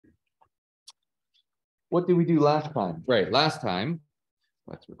what did we do last time? Right, last time,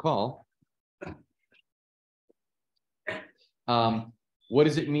 let's recall. What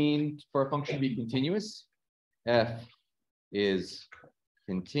does it mean for a function to be continuous? F is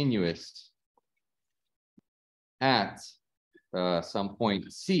continuous at some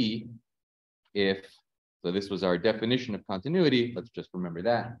point C if, so this was our definition of continuity. Let's just remember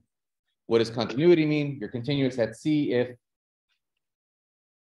that. What does continuity mean? You're continuous at C if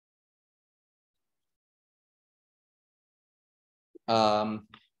I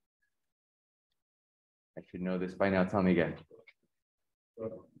should know this by now. Tell me again.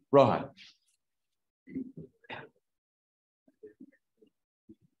 Rohan.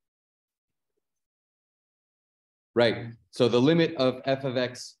 Right. So the limit of f of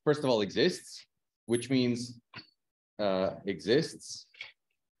x, first of all, exists, which means exists.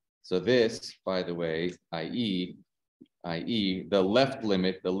 So this, by the way, i.e., the left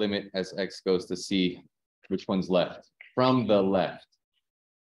limit, the limit as x goes to c, which one's left? From the left.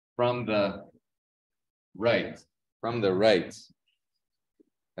 From the right. From the right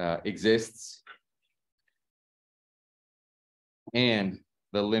exists. And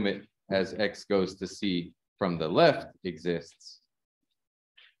the limit as x goes to c from the left exists.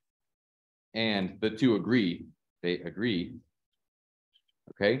 And the two agree. They agree.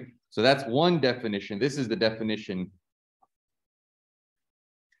 Okay, so that's one definition. This is the definition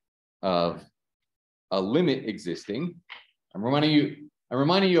of a limit existing. I'm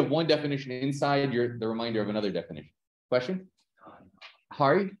reminding you of one definition inside the reminder of another definition. Question?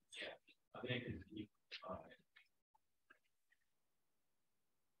 Hari?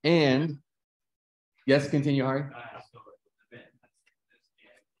 And yes, continue, Hari.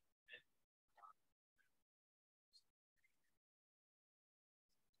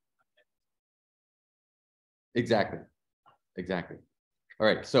 Exactly. All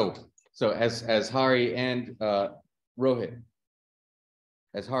right. So as Hari and Rohit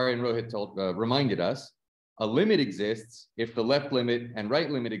reminded us, a limit exists if the left limit and right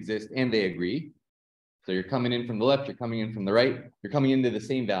limit exist and they agree. So you're coming in from the left, you're coming in from the right, you're coming into the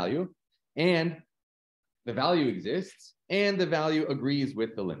same value, and the value exists and the value agrees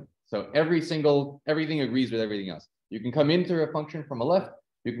with the limit. So everything agrees with everything else. You can come into a function from a left,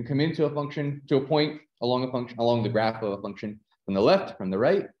 you can come into a function to a point along the graph of a function from the left, from the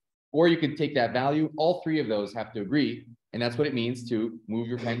right, or you can take that value. All three of those have to agree, and that's what it means to move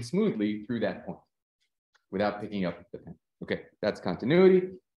your pen smoothly through that point without picking up the pen. Okay, that's continuity.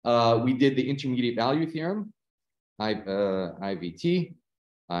 We did the intermediate value theorem, IVT.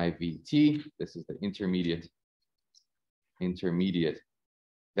 This is the intermediate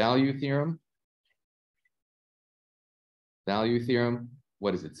value theorem.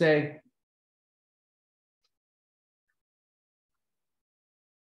 What does it say?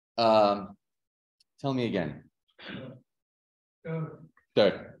 Tell me again.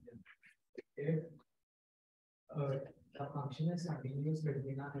 Third. If the function is continuous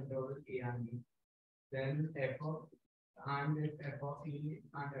between an interval a and b, then if f of e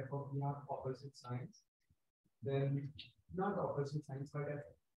and f of b are opposite signs, then not opposite signs, but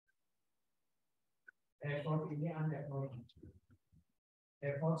f of e and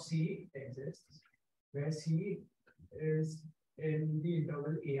f of c exists, where c is in the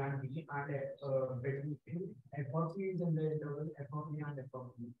interval a and b, and between f of c is in the interval f of e and f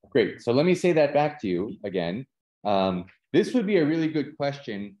of b. Great. So let me say that back to you again. This would be a really good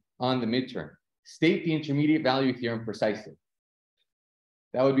question on the midterm. State the intermediate value theorem precisely.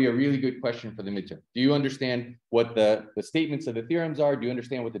 That would be a really good question for the midterm. Do you understand what the statements of the theorems are? Do you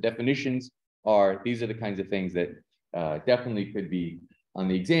understand what the definitions are? These are the kinds of things that definitely could be on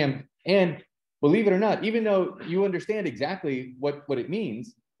the exam. And believe it or not, even though you understand exactly what it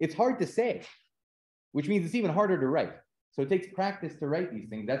means, it's hard to say, which means it's even harder to write. So it takes practice to write these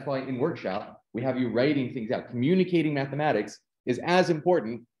things. That's why in workshop, we have you writing things out. Communicating mathematics is as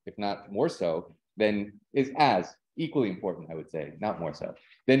important, if not more so, is as equally important, I would say, not more so,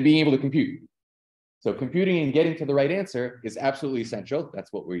 than being able to compute. So computing and getting to the right answer is absolutely essential.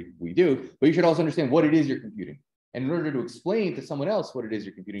 That's what we do. But you should also understand what it is you're computing. And in order to explain to someone else what it is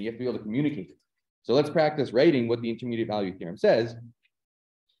you're computing, you have to be able to communicate it. So let's practice writing what the intermediate value theorem says.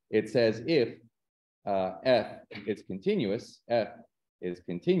 It says if f is continuous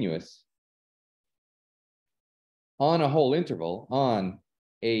on a whole interval, on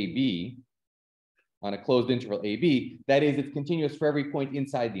AB, on a closed interval AB, that is, it's continuous for every point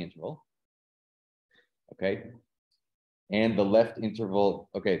inside the interval. Okay. And the left interval,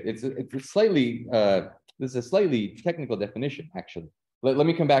 okay, it's a slightly, this is a slightly technical definition, actually. Let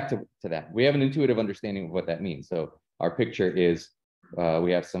me come back to that. We have an intuitive understanding of what that means. So our picture is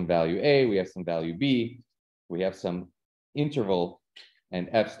We have some value A, we have some value B, we have some interval, and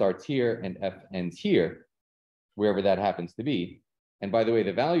F starts here and F ends here, wherever that happens to be. And by the way,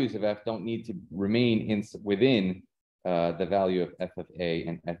 the values of F don't need to remain within the value of F of A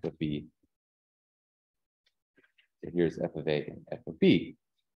and F of B. So here's F of A and F of B.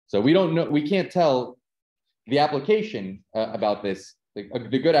 So we don't know, we can't tell the application about this.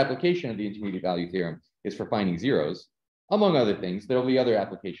 The good application of the intermediate value theorem is for finding zeros. Among other things, there will be other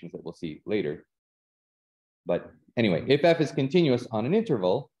applications that we'll see later. But anyway, if F is continuous on an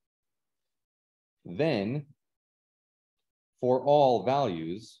interval, then for all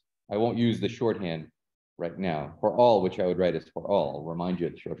values, I won't use the shorthand right now. For all, which I would write as for all, I'll remind you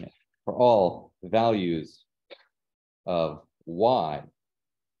of the shorthand. For all values of y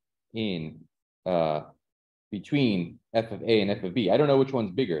in between F of A and F of B. I don't know which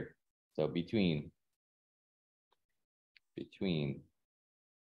one's bigger. So between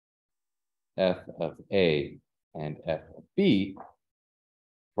F of A and F of B,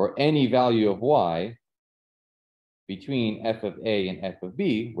 for any value of y between F of A and F of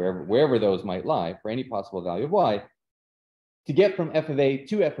B, wherever those might lie, for any possible value of y, to get from F of A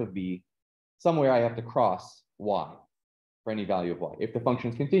to F of B, somewhere I have to cross y for any value of y. If the function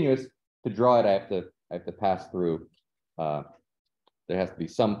is continuous, to draw it, I have to pass through. There has to be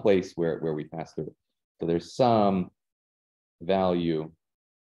some place where we pass through. So there's some value.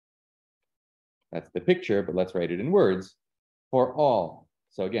 That's the picture, but let's write it in words. For all.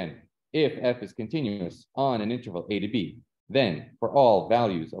 So again, if F is continuous on an interval A to B, then for all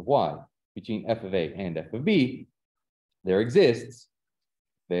values of y between F of A and F of B, there exists,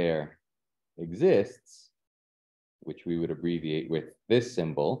 which we would abbreviate with this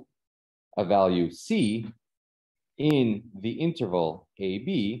symbol, a value C in the interval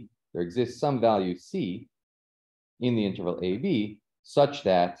AB. There exists some value C in the interval AB such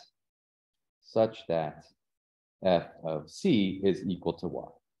that F of C is equal to y,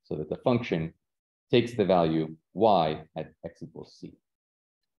 so that the function takes the value y at x equals C.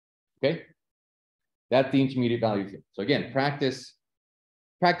 Okay, that's the intermediate value theorem. So again, practice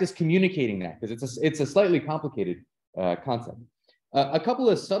communicating that, because it's a slightly complicated concept. A couple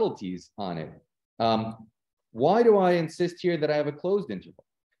of subtleties on it. Why do I insist here that I have a closed interval?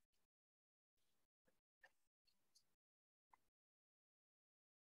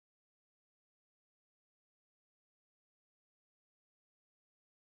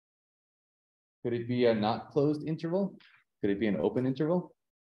 Could it be a not closed interval? Could it be an open interval?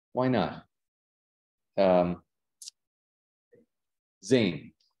 Why not?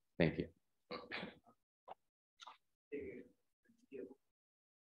 Zane, thank you.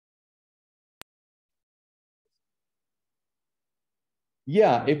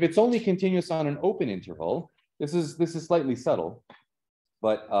 Yeah, if it's only continuous on an open interval, this is slightly subtle,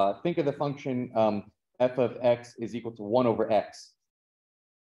 but think of the function f of x is equal to 1 over x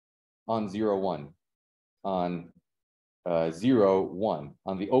on 0, 1, on 0, 1,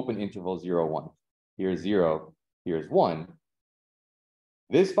 on the open interval 0, 1. Here's 0, here's 1.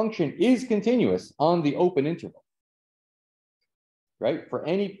 This function is continuous on the open interval, right? For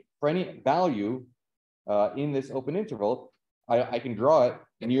any value in this open interval, I can draw it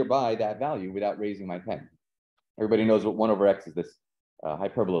nearby that value without raising my pen. Everybody knows what 1 over x is, this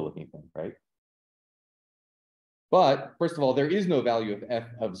hyperbola looking thing, right? But first of all, there is no value of f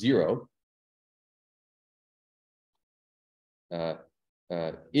of 0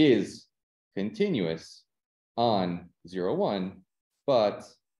 is continuous on 0, 1, but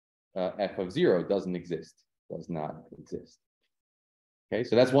f of 0 doesn't exist, does not exist. Okay,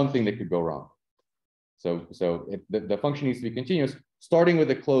 so that's one thing that could go wrong. So if the function needs to be continuous, starting with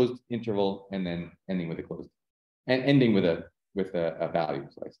a closed interval and then ending with a closed, and ending with a value.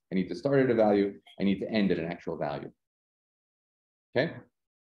 So I need to start at a value, I need to end at an actual value. Okay.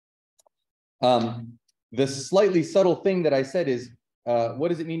 The slightly subtle thing that I said is, what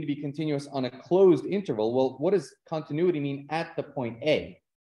does it mean to be continuous on a closed interval? Well, what does continuity mean at the point A?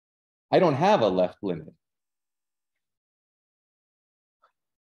 I don't have a left limit.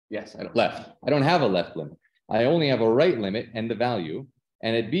 Yes, I don't have a left limit. I only have a right limit and the value.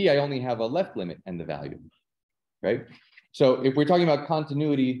 And at B, I only have a left limit and the value, right? So if we're talking about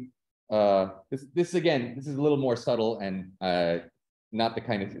continuity, this is a little more subtle and not the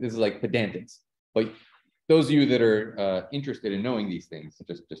kind of, this is like pedantics. But those of you that are interested in knowing these things,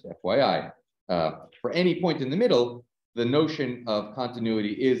 just FYI, for any point in the middle, the notion of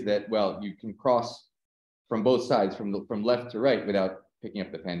continuity is that, well, you can cross from both sides, from left to right without picking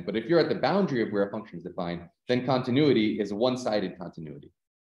up the pen. But if you're at the boundary of where a function is defined, then continuity is a one-sided continuity.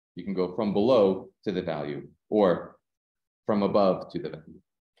 You can go from below to the value, or from above to the value.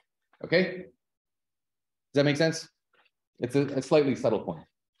 Okay? Does that make sense? It's a slightly subtle point.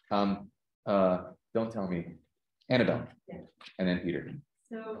 Don't tell me. Annabelle. Yeah. And then Peter.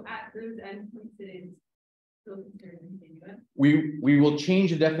 So at those endpoints, it is still considered continuous. We will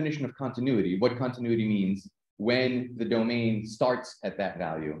change the definition of continuity. What continuity means when the domain starts at that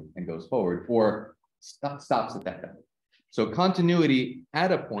value and goes forward, or stops at that value. So continuity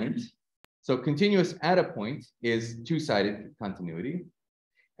at a point, so continuous at a point is two-sided continuity.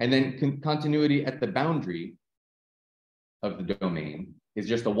 And then continuity at the boundary of the domain is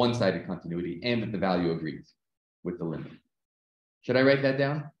just a one-sided continuity, and that the value agrees with the limit. Should I write that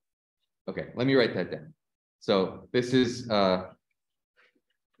down? Okay, let me write that down. So this is a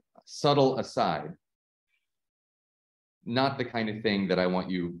subtle aside, not the kind of thing that I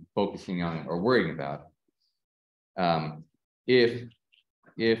want you focusing on or worrying about.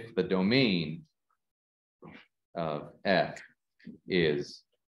 If the domain of F is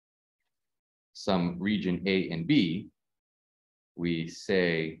some region A and B, we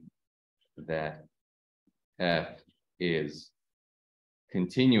say that F is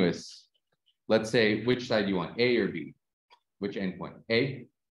continuous. Let's say, which side do you want, A or B? Which endpoint? A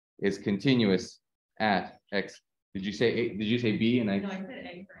is continuous at X. Did you say A? Did you say B? And No, I said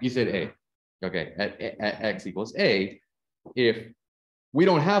A. You said A. Okay, at X equals A. If we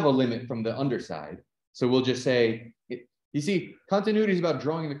don't have a limit from the underside, so we'll just say, you see, continuity is about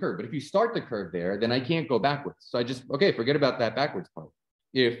drawing the curve. But if you start the curve there, then I can't go backwards. So I just, okay, forget about that backwards part.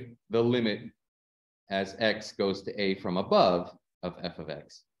 If the limit as X goes to A from above of F of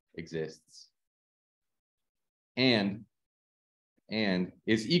X exists and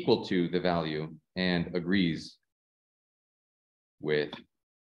is equal to the value and agrees with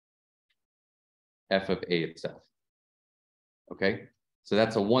F of A itself. Okay, so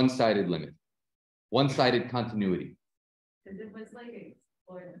that's a one-sided limit, one-sided continuity. Because it was like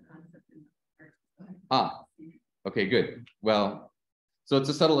exploring the concept in the first. Ah, okay, good. Well, so it's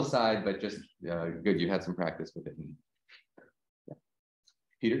a subtle aside, but just good. You had some practice with it. Yeah.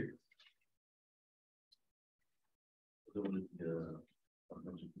 Peter?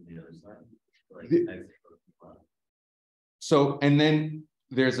 So, and then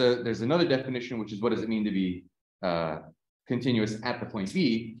there's another definition, which is what does it mean to be continuous at the point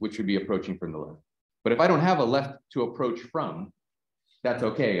B, which would be approaching from the left. But if I don't have a left to approach from, that's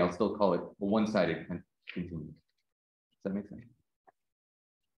okay. I'll still call it a one-sided continuous. Does that make sense?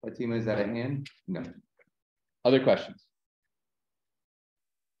 Fatima, is that a hand? No. Other questions?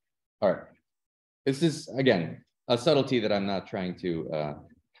 All right. This is, again, a subtlety that I'm not trying to,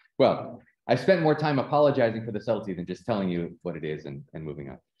 well, I spent more time apologizing for the subtlety than just telling you what it is and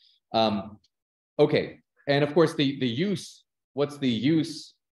moving on. Okay, and of course the use, what's the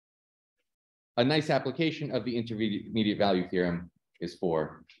use? A nice application of the intermediate value theorem is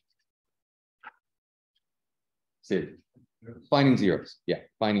for Sid. Finding zeros. Yeah,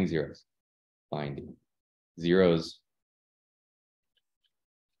 finding zeros. Finding zeros.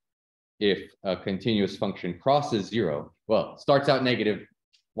 If a continuous function crosses zero, well, starts out negative,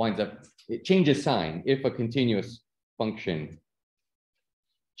 winds up, it changes sign. If a continuous function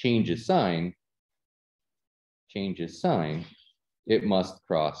changes sign, it must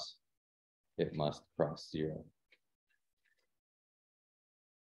cross zero.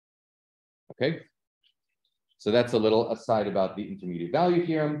 Okay, so that's a little aside about the intermediate value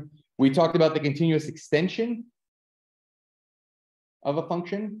theorem. We talked about the continuous extension of a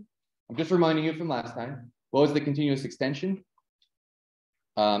function. I'm just reminding you from last time. What was the continuous extension?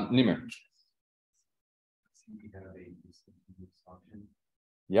 Nimmer. We have a discontinuous function.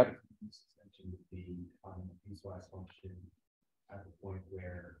 Yep. This extension would be a piecewise function at the point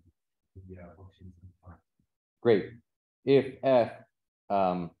where the function is defined. Great. If f,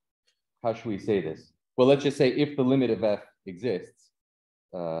 how should we say this? Well, let's just say if the limit of f exists.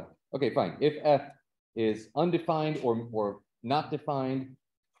 Okay, fine. If f is undefined or not defined,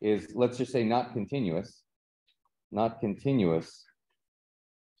 is, let's just say, not continuous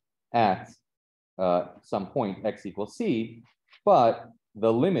at some point x equals c, but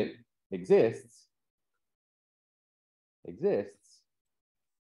the limit exists.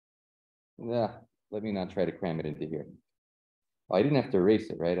 Yeah, let me not try to cram it into here. Oh, I didn't have to erase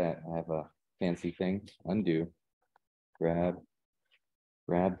it, right? I have a fancy thing. Undo, grab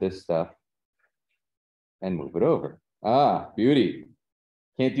this stuff and move it over. Ah, beauty.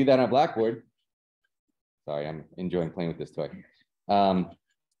 Can't do that on a blackboard. Sorry, I'm enjoying playing with this toy.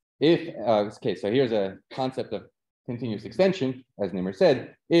 Okay, so here's a concept of continuous extension, as Nimmer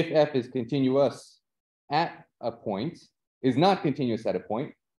said. If f is continuous at a point, is not continuous at a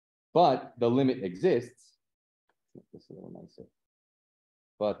point, but the limit exists, make this a little nicer.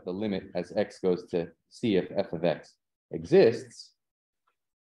 But the limit as x goes to c if f of x exists,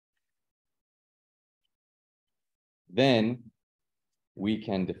 then we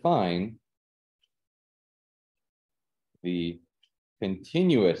can define the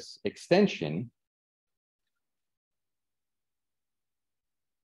continuous extension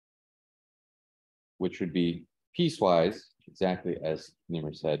which would be piecewise, exactly as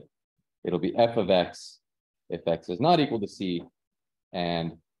Niemer said. It'll be f of x if x is not equal to c,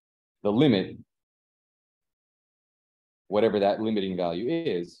 and the limit, whatever that limiting value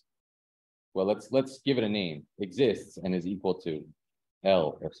is, well, let's give it a name, exists and is equal to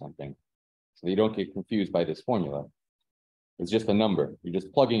L or something, so you don't get confused by this formula. It's just a number. You're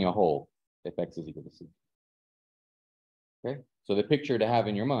just plugging a hole if x is equal to c. Okay, so the picture to have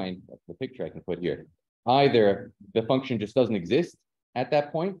in your mind, that's the picture I can put here. Either the function just doesn't exist at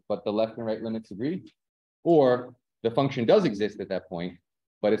that point, but the left and right limits agree, or the function does exist at that point,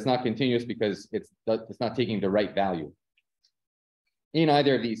 but it's not continuous because it's not taking the right value. In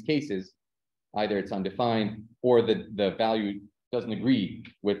either of these cases, either it's undefined or the value doesn't agree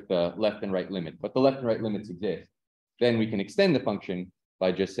with the left and right limit, but the left and right limits exist. Then we can extend the function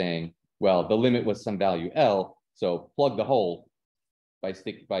by just saying, well, the limit was some value L, so plug the hole by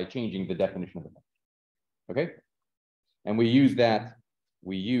changing the definition of the function. Okay? And we used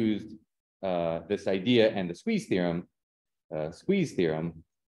this idea and the squeeze theorem.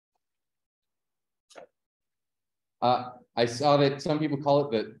 I saw that some people call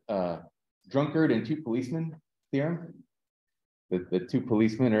it the drunkard and two policemen theorem. The two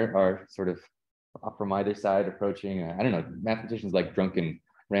policemen are sort of off from either side approaching, I don't know, mathematicians like drunken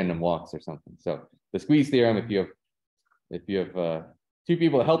random walks or something. So the squeeze theorem, if you have two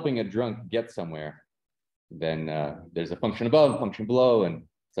people helping a drunk get somewhere, then there's a function above, function below, and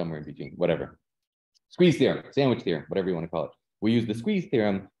somewhere in between, whatever. Squeeze theorem, sandwich theorem, whatever you want to call it. We use the squeeze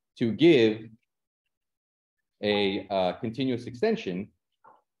theorem to give a continuous extension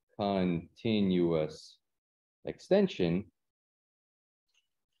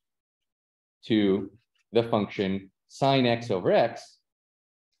to the function sine x over x.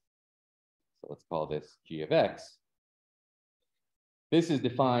 So let's call this g of x. This is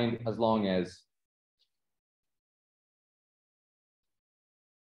defined as long as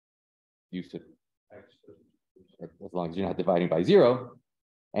as long as you're not dividing by 0.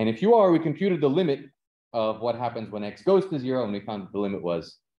 And if you are, we computed the limit of what happens when x goes to 0, and we found that the limit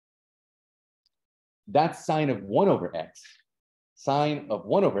was that's sine of 1 over x. Sine of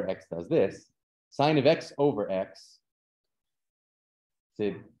 1 over x does this. Sine of x over x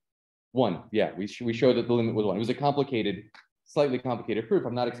said 1. Yeah, we showed that the limit was 1. It was a slightly complicated proof.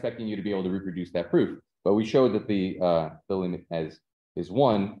 I'm not expecting you to be able to reproduce that proof, but we showed that the limit is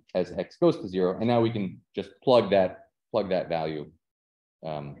 1 as x goes to 0, and now we can just plug that value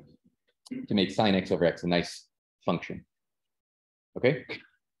to make sine x over x a nice function. Okay,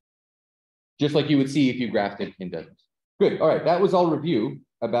 just like you would see if you graphed it in dozens. Good. All right, that was all review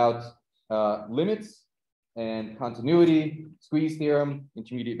about limits and continuity, squeeze theorem,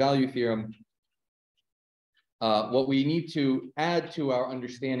 intermediate value theorem. What we need to add to our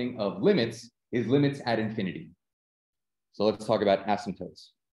understanding of limits is limits at infinity. So let's talk about asymptotes.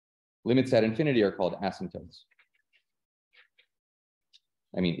 Limits at infinity are called asymptotes.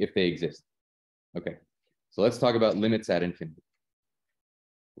 I mean, if they exist. Okay, so let's talk about limits at infinity.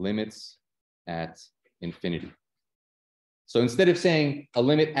 Limits at infinity. So instead of saying a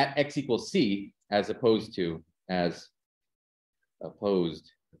limit at x equals c, as opposed to at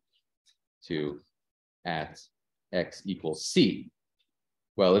x equals c.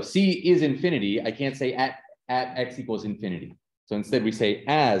 Well, if c is infinity, I can't say at x equals infinity. So instead we say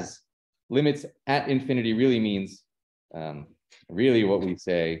as limits at infinity really means, really what we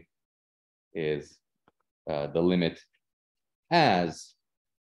say is the limit as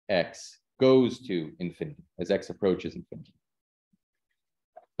x goes to infinity, as x approaches infinity.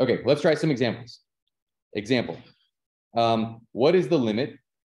 Okay, let's try some examples. Example, what is the limit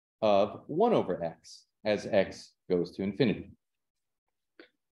of 1 over x as x goes to infinity?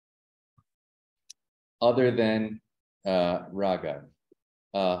 Other than Raga,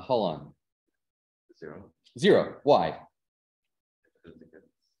 hold on. 0. 0, why?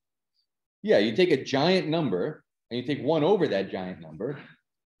 Yeah, you take a giant number and you take 1 over that giant number,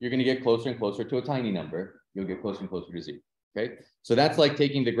 you're going to get closer and closer to a tiny number. You'll get closer and closer to 0. Okay, so that's like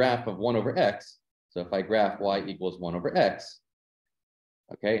taking the graph of 1 over x. So if I graph y equals 1 over x,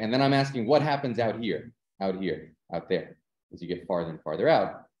 okay, and then I'm asking what happens out here, out there. As you get farther and farther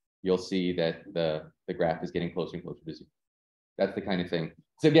out, you'll see that the graph is getting closer and closer to 0. That's the kind of thing.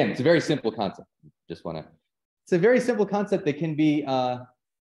 So again, it's a very simple concept. Just want to It's a very simple concept that can be, well,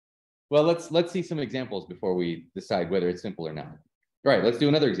 let's see some examples before we decide whether it's simple or not. All right, let's do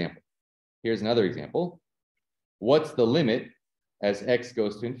another example. Here's another example. What's the limit as x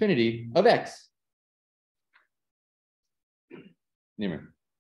goes to infinity of x? Nimmer.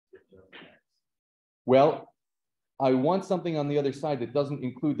 Well, I want something on the other side that doesn't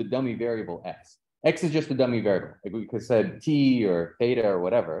include the dummy variable x. X is just a dummy variable. Like we could have said t or theta or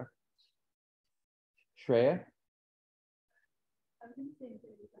whatever. Shreya?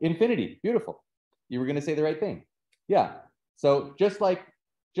 Infinity. Beautiful. You were going to say the right thing. Yeah. So just like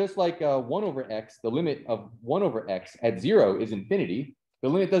 1 over x, the limit of 1 over x at 0 is infinity. The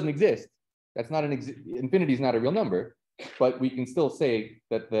limit doesn't exist. That's not infinity is not a real number, but we can still say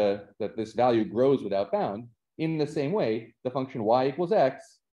that this value grows without bound. In the same way, the function y equals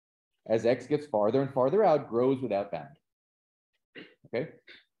x, as x gets farther and farther out, grows without bound. Okay?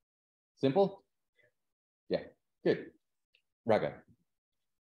 Simple? Yeah, good. Raga.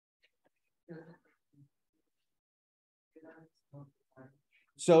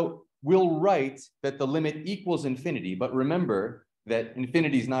 So we'll write that the limit equals infinity, but remember that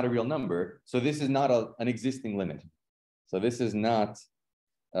infinity is not a real number, so this is not an existing limit. So this is not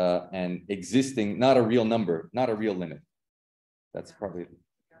an existing, not a real number, not a real limit. That's probably.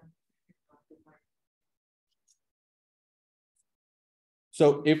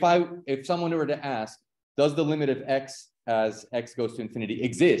 So if someone were to ask, does the limit of x as x goes to infinity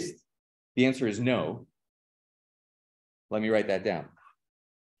exist? The answer is no. Let me write that down.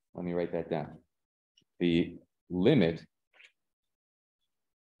 The limit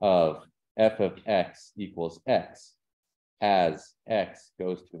of f of x equals x as x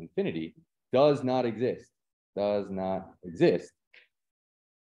goes to infinity does not exist.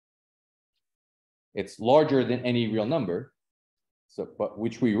 It's larger than any real number, but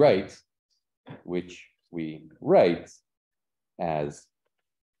which we write as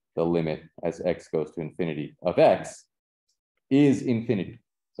the limit as x goes to infinity of x is infinity.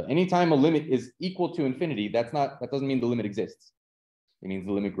 So anytime a limit is equal to infinity, that doesn't mean the limit exists. It means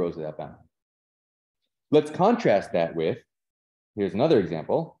the limit grows without bound. Let's contrast that with, here's another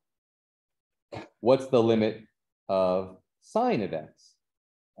example. What's the limit of sine of x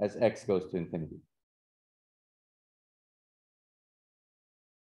as x goes to infinity?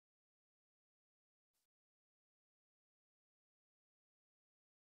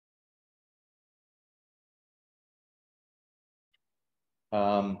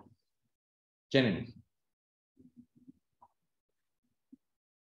 Jenny.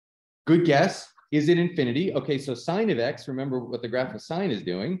 Good guess. Is it infinity? Okay, so sine of x, remember what the graph of sine is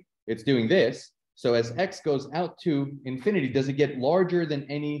doing. It's doing this. So as x goes out to infinity, does it get larger than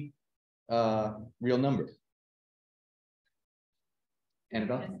any real number?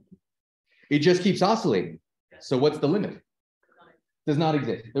 Annabelle? It just keeps oscillating. So what's the limit? Does not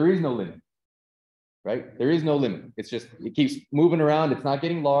exist. There is no limit. Right? There is no limit. It's just, it keeps moving around. It's not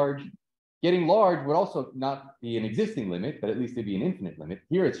getting large. Getting large would also not be an existing limit, but at least it'd be an infinite limit.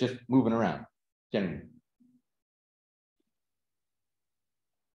 Here, it's just moving around, generally.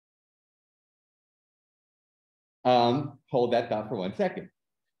 Hold that thought for 1 second.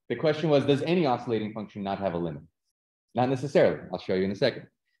 The question was, does any oscillating function not have a limit? Not necessarily. I'll show you in a second.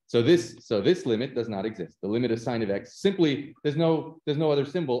 So this limit does not exist. The limit of sine of x simply, there's no other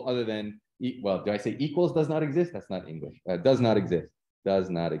symbol other than, well, do I say equals does not exist? That's not English. Does not exist. Does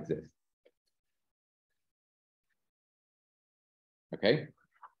not exist. Okay.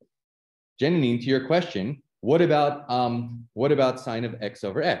 Janine, to your question, what about sine of x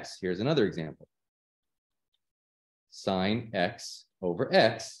over x? Here's another example. Sine x over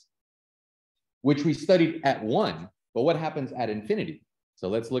x, which we studied at 1, but what happens at infinity? So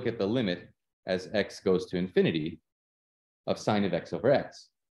let's look at the limit as x goes to infinity of sine of x over x.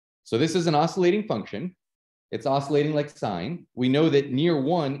 So this is an oscillating function. It's oscillating like sine. We know that near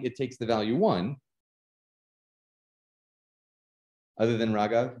 1, it takes the value 1. Other than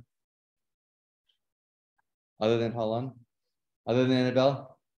Raghav? Other than Halan? Other than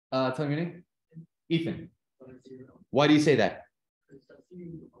Annabelle? Tell me your name. Ethan. Why do you say that?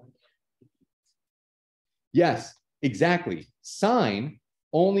 Yes, exactly. Sine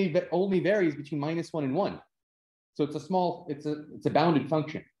only varies between -1 and 1. So it's a bounded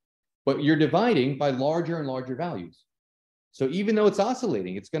function. But you're dividing by larger and larger values. So even though it's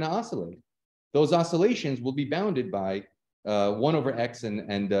oscillating, it's going to oscillate. Those oscillations will be bounded by 1 over x and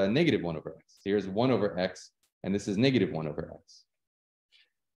negative 1 over x. Here's 1 over x, and this is negative 1 over x.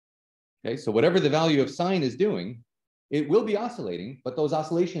 Okay, so whatever the value of sine is doing, it will be oscillating, but those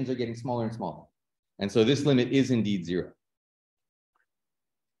oscillations are getting smaller and smaller. And so this limit is indeed 0.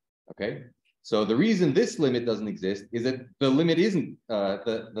 Okay, So the reason this limit doesn't exist is that the limit isn't,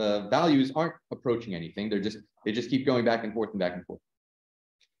 the values aren't approaching anything. They just keep going back and forth and back and forth.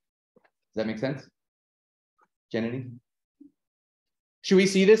 Does that make sense? Jenny? Should we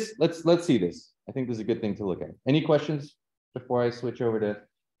see this? Let's see this. I think this is a good thing to look at. Any questions before I switch over to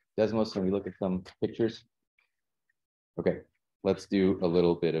Desmos and we look at some pictures? Okay, let's do a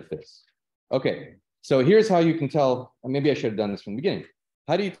little bit of this. Okay, so here's how you can tell, maybe I should have done this from the beginning.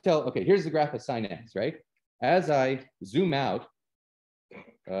 How do you tell, okay, here's the graph of sine x, right? As I zoom out,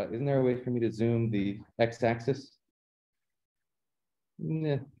 isn't there a way for me to zoom the x-axis?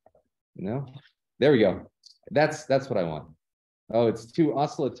 Nah, no, there we go. That's what I want. Oh, it's too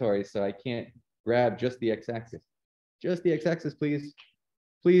oscillatory, so I can't grab just the x-axis. Just the x-axis, please.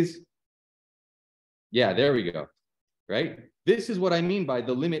 Please. Yeah, there we go. Right? This is what I mean by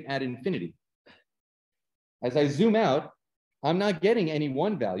the limit at infinity. As I zoom out, I'm not getting any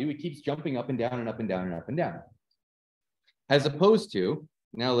one value. It keeps jumping up and down and up and down and up and down. As opposed to,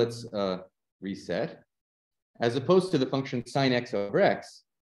 now let's reset. As opposed to the function sine x over x,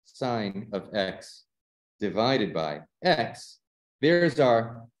 sine of x divided by x, there's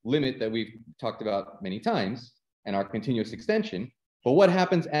our limit that we've talked about many times and our continuous extension. But what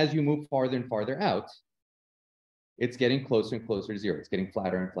happens as you move farther and farther out? It's getting closer and closer to zero. It's getting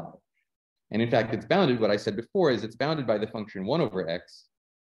flatter and flatter. And in fact, it's bounded, what I said before is it's bounded by the function 1 over x,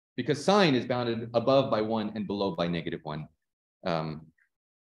 because sine is bounded above by 1 and below by -1.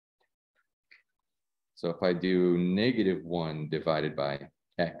 So if I do -1 divided by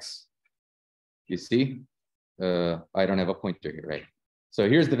x, you see, I don't have a pointer here, right? So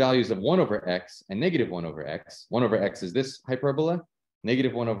here's the values of 1 over x and -1 over x. 1 over x is this hyperbola.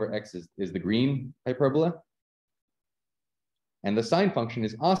 -1 over x is the green hyperbola. And the sine function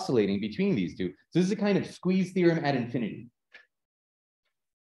is oscillating between these two. So this is a kind of squeeze theorem at infinity.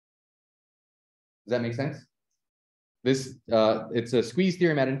 Does that make sense? This it's a squeeze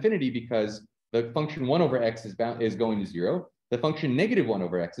theorem at infinity because the function 1 over x is going to 0. The function -1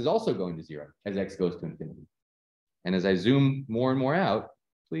 over x is also going to 0 as x goes to infinity. And as I zoom more and more out,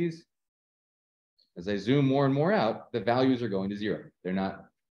 please, as I zoom more and more out, the values are going to 0.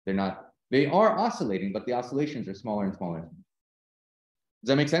 They are oscillating, but the oscillations are smaller and smaller. Does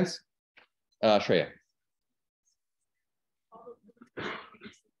that make sense? Shreya.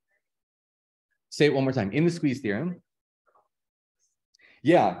 Say it one more time. In the squeeze theorem.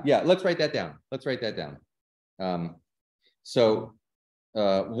 Yeah, let's write that down. Let's write that down.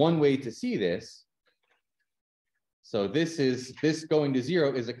 One way to see this, so this going to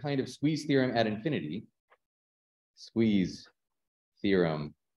 0 is a kind of squeeze theorem at infinity. Squeeze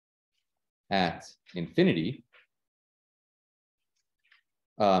theorem at infinity.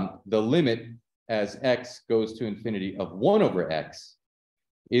 The limit as x goes to infinity of 1 over x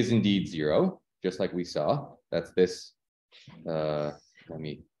is indeed 0, just like we saw. That's this. Let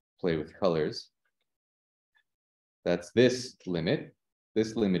me play with colors. That's this limit.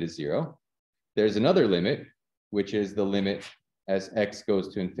 This limit is 0. There's another limit, which is the limit as x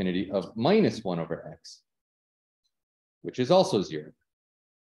goes to infinity of -1 over x, which is also 0.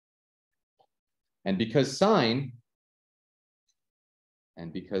 And because sine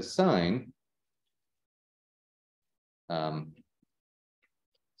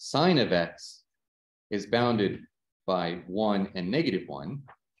sine of x is bounded by 1 and -1.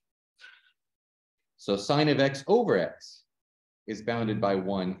 So sine of x over x is bounded by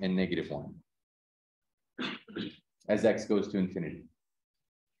 1 and -1 as x goes to infinity.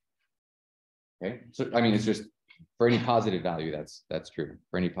 Okay, so I mean, it's just for any positive value, that's true.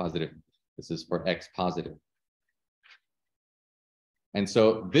 For any positive, this is for x positive. And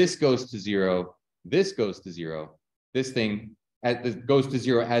so this goes to 0, this goes to 0, this thing goes to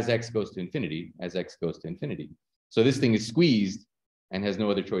 0 as x goes to infinity, So this thing is squeezed and has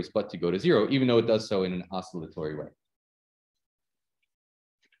no other choice but to go to 0, even though it does so in an oscillatory way.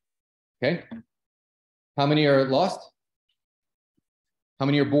 Okay? How many are lost? How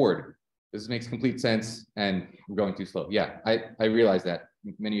many are bored? This makes complete sense and we're going too slow. Yeah, I realize that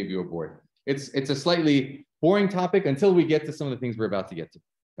many of you are bored. It's a slightly boring topic until we get to some of the things we're about to get to.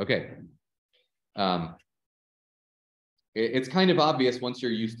 Okay. It's kind of obvious once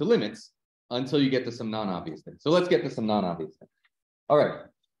you're used to limits until you get to some non-obvious things. So let's get to some non-obvious things. All right.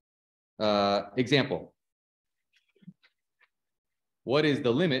 Example. What is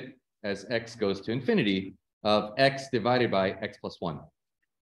the limit as x goes to infinity of x divided by x plus 1?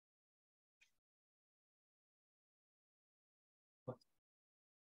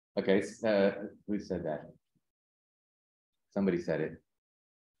 Okay, who said that? Somebody said it.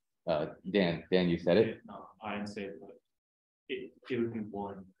 Dan, you said it? No, I didn't say it, but it would be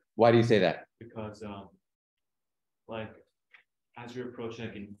 1. Why do you say that? Because like as you're approaching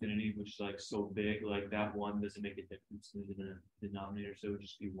like infinity, which is like so big, like that one doesn't make a difference in the denominator, so it would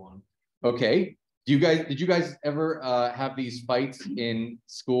just be one. Okay. Did you guys ever have these fights in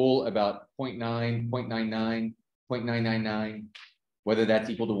school about 0.9, 0.99, 0.999, whether that's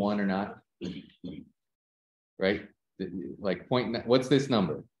equal to 1 or not? Right? Like what's this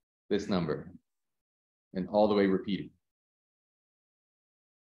number? This number. And all the way repeated.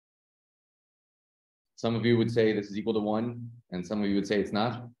 Some of you would say this is equal to 1, and some of you would say it's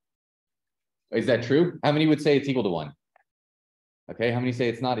not. Is that true? How many would say it's equal to 1? Okay, how many say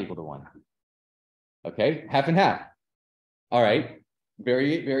it's not equal to 1? Okay, half and half. All right,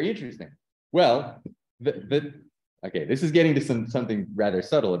 very, very interesting. Well, okay, this is getting to something rather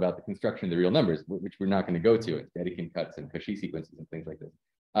subtle about the construction of the real numbers, which we're not going to go to. It's Dedekind cuts and Cauchy sequences and things like this.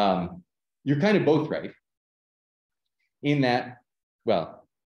 You're kind of both right in that, well,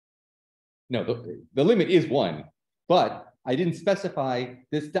 no, the limit is 1, but I didn't specify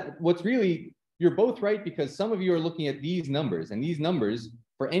this. What's really, you're both right because some of you are looking at these numbers, and these numbers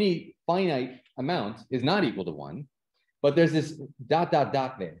for any finite amount is not equal to 1, but there's this ...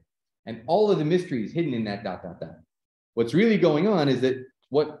 there, and all of the mysteries hidden in that ... What's really going on is that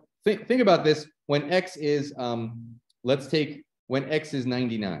think about this when x is let's take when x is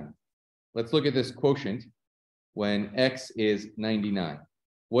 99. Let's look at this quotient when x is 99.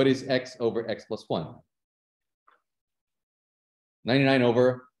 What is x over x plus 1? 99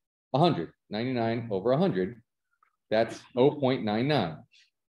 over 100. 99 over 100. That's 0.99.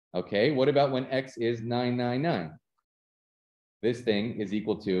 Okay, what about when x is 999? This thing is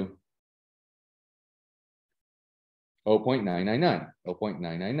equal to 0.999.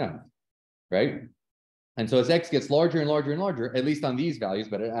 0.999, right? And so as x gets larger and larger and larger, at least on these values,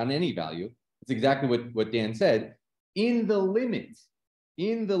 but on any value, it's exactly what Dan said. In the limit,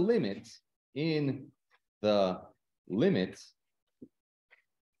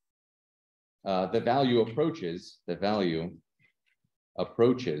 the value approaches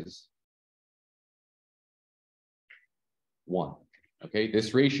 1. Okay,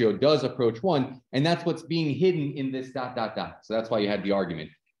 this ratio does approach 1, and that's what's being hidden in this ... So that's why you had the argument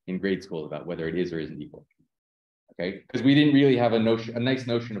in grade school about whether it is or isn't equal. Okay, because we didn't really have a nice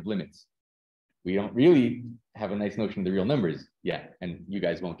notion of limits. We don't really have a nice notion of the real numbers yet, and you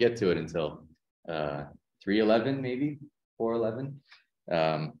guys won't get to it until 311, maybe 411.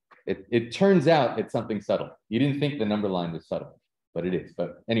 It turns out it's something subtle. You didn't think the number line was subtle, but it is.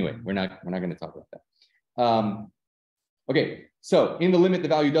 But anyway, we're not going to talk about that. Okay, so in the limit, the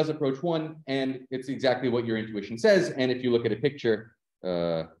value does approach 1, and it's exactly what your intuition says. And if you look at a picture,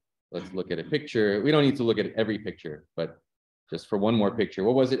 let's look at a picture. We don't need to look at every picture, but just for one more picture,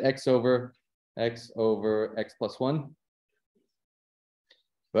 what was it? X over x plus 1.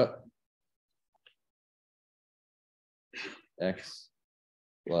 But x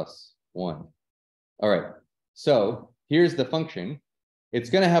plus 1. All right, so here's the function. It's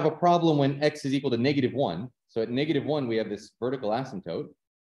going to have a problem when x is equal to -1. So at -1, we have this vertical asymptote.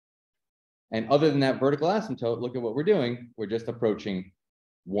 And other than that vertical asymptote, look at what we're doing. We're just approaching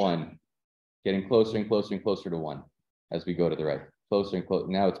 1, getting closer and closer and closer to 1 as we go to the right. Closer and closer.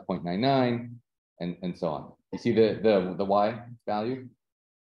 Now it's 0.99 and so on. You see the y value?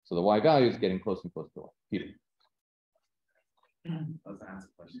 So the y value is getting closer and closer to 1. Peter. I was going to ask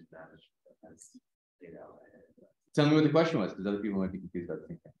a question that's laid out. Tell me what the question was, because other people might be confused about the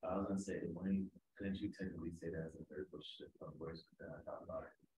same thing. I was going to say, couldn't you technically say that as a third shift of voice that I thought about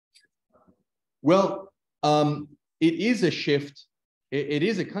it? Well, it is a shift. It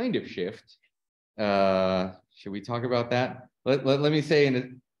is a kind of shift. Should we talk about that? Let me say,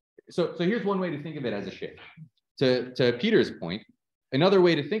 so here's one way to think of it as a shift. To Peter's point, another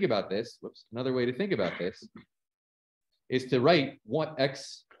way to think about this, is to write what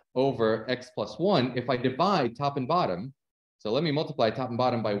x over x plus 1 if I divide top and bottom. So let me multiply top and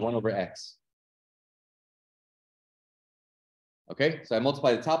bottom by 1 over x. Okay, so I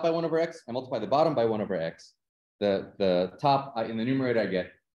multiply the top by 1 over x, I multiply the bottom by 1 over x. The top, in the numerator I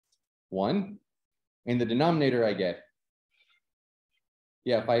get 1. In the denominator I get,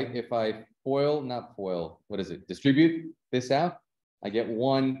 if I distribute this out, I get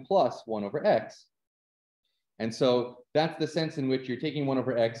 1 plus 1 over x. And so that's the sense in which you're taking 1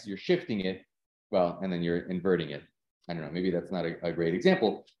 over x, you're shifting it, well, and then you're inverting it. I don't know, maybe that's not a great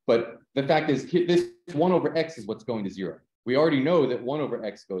example, but the fact is this 1 over x is what's going to 0. We already know that 1 over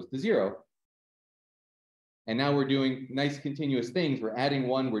x goes to 0. And now we're doing nice continuous things. We're adding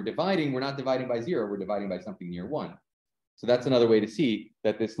 1, we're dividing. We're not dividing by 0, we're dividing by something near 1. So that's another way to see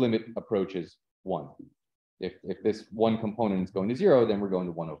that this limit approaches 1. If this one component is going to 0, then we're going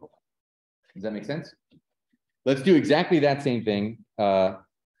to 1 over 1. Does that make sense? Let's do exactly that same thing.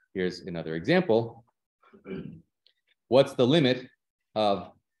 Here's another example. What's the limit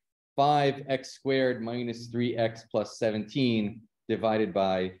of 5x squared minus 3x plus 17 divided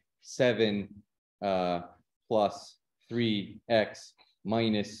by 7 plus 3x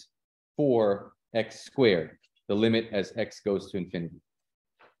minus 4x squared, the limit as x goes to infinity?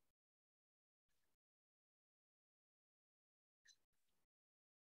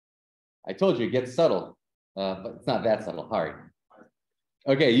 I told you it gets subtle, but it's not that subtle. Hard.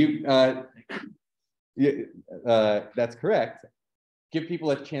 Okay, that's correct. Give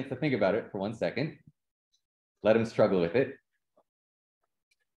people a chance to think about it for 1 second. Let them struggle with it.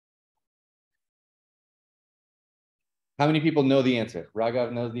 How many people know the answer?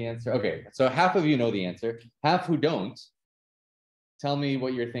 Raghav knows the answer. Okay, so half of you know the answer. Half who don't, tell me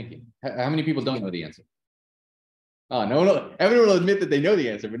what you're thinking. How many people don't know the answer? Oh, no, everyone will admit that they know the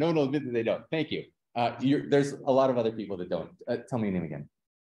answer, but no one will admit that they don't. Thank you. There's a lot of other people that don't. Tell me your name again.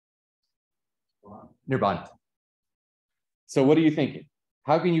 Nirban. So what are you thinking?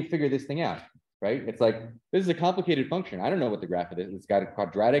 How can you figure this thing out, right? It's like, this is a complicated function. I don't know what the graph of it is. It's got a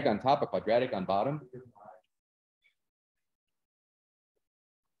quadratic on top, a quadratic on bottom.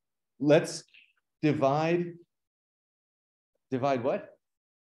 Let's divide what?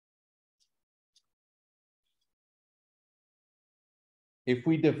 If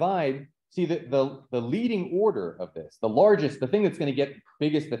we divide, see the leading order of this, the largest, the thing that's going to get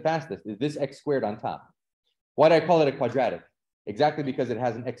biggest the fastest is this x squared on top. Why do I call it a quadratic? Exactly because it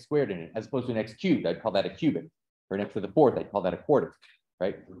has an x squared in it, as opposed to an x cubed. I'd call that a cubic. Or an x to the fourth, I'd call that a quarter,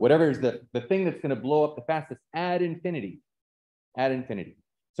 right? Whatever is the thing that's going to blow up the fastest at infinity. At infinity.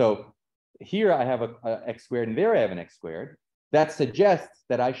 So here I have a x squared, and there I have an x squared. That suggests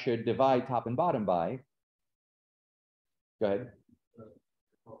that I should divide top and bottom by. Go ahead.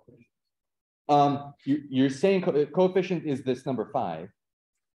 You're saying coefficient is this number 5.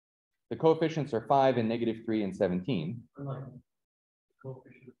 The coefficients are 5 and -3 and 17.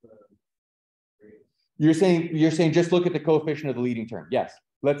 You're saying just look at the coefficient of the leading term. Yes,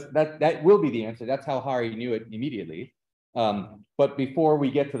 that will be the answer. That's how Hari knew it immediately. But before we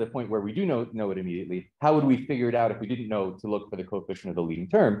get to the point where we do know it immediately, how would we figure it out if we didn't know to look for the coefficient of the leading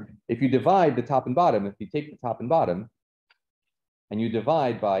term? If you divide the top and bottom, if you take the top and bottom and you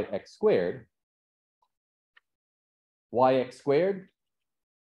divide by x squared, yx squared,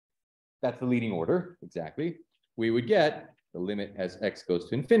 that's the leading order, exactly. We would get the limit as x goes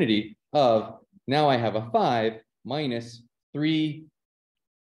to infinity of, now I have a 5 minus 3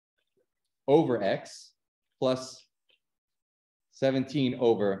 over x plus 17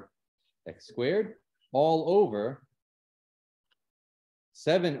 over x squared, all over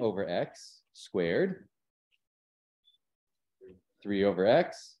 7 over x squared, 3 over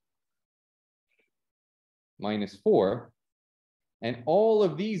x minus 4. And all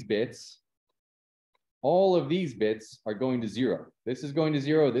of these bits are going to 0. This is going to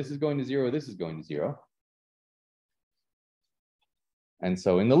 0, this is going to 0, this is going to 0. And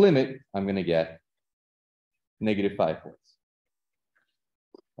so in the limit, I'm going to get -5/4.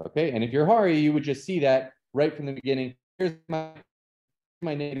 Okay, and if you're Hari, you would just see that right from the beginning. Here's my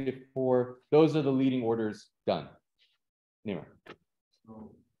 -4. Those are the leading orders done. Anyway.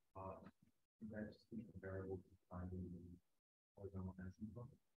 So, that's comparable to finding horizontal asymptote.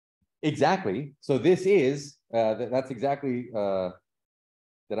 Exactly. So this is, that's exactly,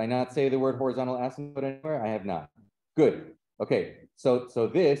 did I not say the word horizontal asymptote anywhere? I have not. Good. Okay. So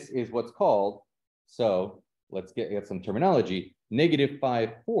this is what's called, so let's get some terminology,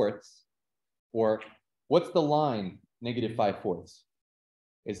 -5/4, or what's the line -5/4?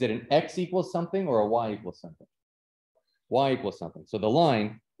 Is it an x equals something or a y equals something? Y equals something. So the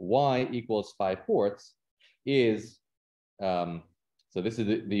line y equals 5/4 is, so this is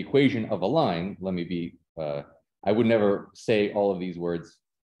the equation of a line. Let me be, I would never say all of these words,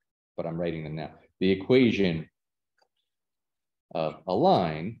 but I'm writing them now. The equation of a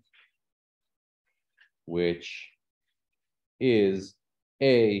line, which is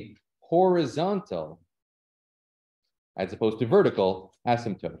a horizontal as opposed to vertical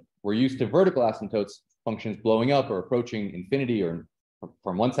asymptote. We're used to vertical asymptotes, functions blowing up or approaching infinity, or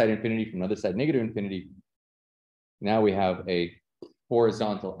from one side infinity, from another side negative infinity. Now we have a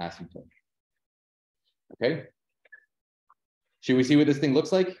horizontal asymptote. Okay. Should we see what this thing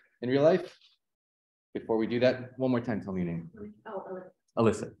looks like in real life? Before we do that, one more time, tell me your name. Oh,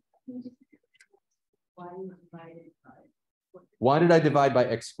 Alyssa. why you divided by? Why did I divide by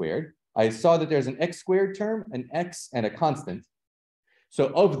x squared? I saw that there's an x squared term, an x, and a constant. So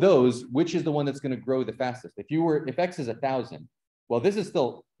of those, which is the one that's going to grow the fastest? If X is 1,000, well, this is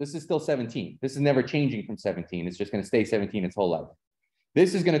still 17. This is never changing from 17. It's just going to stay 17 its whole life.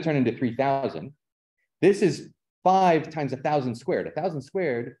 This is going to turn into 3,000. This is 5 times 1,000 squared. 1,000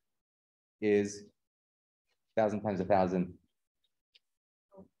 squared is 1,000 times 1,000.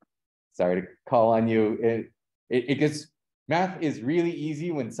 Sorry to call on you. It gets, math is really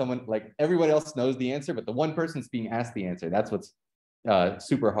easy when someone, like everyone else knows the answer, but the one person's being asked the answer. That's what's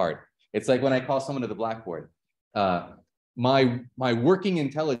super hard. It's like when I call someone to the blackboard. My working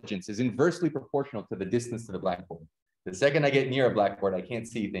intelligence is inversely proportional to the distance to the blackboard. The second I get near a blackboard, I can't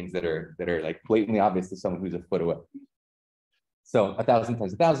see things that are like blatantly obvious to someone who's a foot away. So 1,000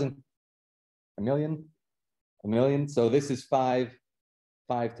 times 1,000, a million. So this is 5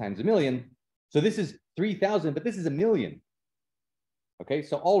 times a million. So this is 3,000, but this is a million. Okay,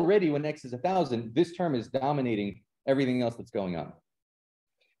 so already when X is 1,000, this term is dominating everything else that's going on.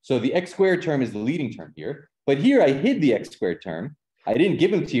 So the X squared term is the leading term here, but here I hid the X squared term. I didn't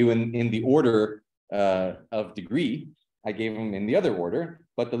give them to you in the order of degree. I gave them in the other order,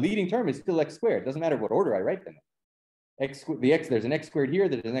 but the leading term is still X squared. It doesn't matter what order I write them in. There's an X squared here,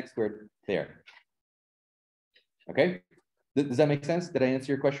 there's an X squared there. Okay, does that make sense? Did I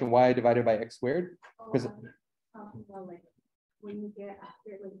answer your question why I divided by X squared? Because well, like when you get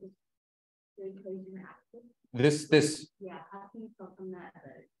after like the equation after. This. Yeah, how can you tell from that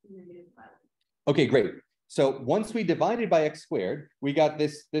negative 5? Okay, great. So once we divided by X squared, we got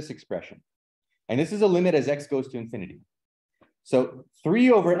this expression. And this is a limit as X goes to infinity. So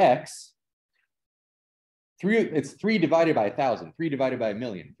 3 over X, it's 3 divided by 1,000, 3 divided by a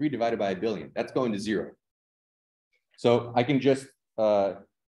million, 3 divided by a billion. That's going to 0. So I can just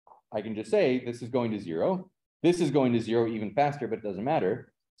say this is going to 0. This is going to 0 even faster, but it doesn't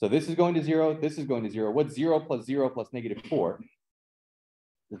matter. So this is going to 0. This is going to 0. What's 0 plus -4?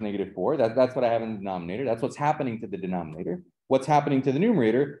 Is -4. That's what I have in the denominator. That's what's happening to the denominator. What's happening to the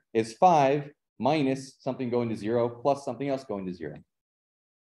numerator is 5 minus something going to 0 plus something else going to 0.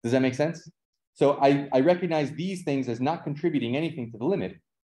 Does that make sense? So I recognize these things as not contributing anything to the limit.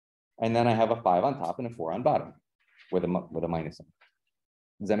 And then I have a 5 on top and a 4 on bottom with a minus sign.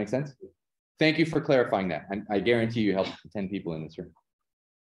 Does that make sense? Thank you for clarifying that. I guarantee you helped 10 people in this room.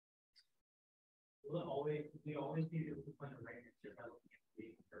 Will it always be able to find the right answer by looking at the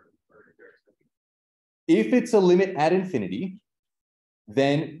if it's a limit at infinity,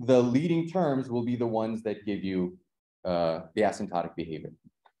 then the leading terms will be the ones that give you the asymptotic behavior.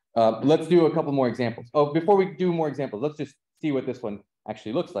 Let's do a couple more examples. Oh, before we do more examples, let's just see what this one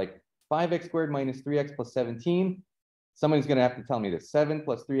actually looks like. 5x squared minus 3x plus 17. Someone's going to have to tell me this. 7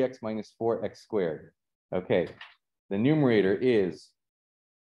 plus 3x minus 4x squared. Okay, the numerator is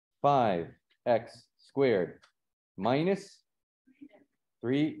 5x squared minus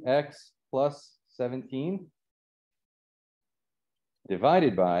 3x plus 17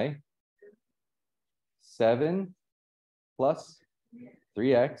 divided by 7 plus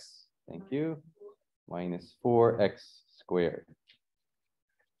 3x, thank you, minus 4x squared.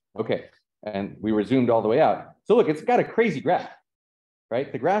 Okay, and we were zoomed all the way out. So look, it's got a crazy graph,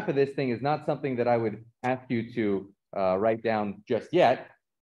 right? The graph of this thing is not something that I would ask you to write down just yet.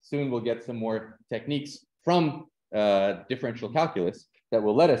 Soon we'll get some more techniques from differential calculus that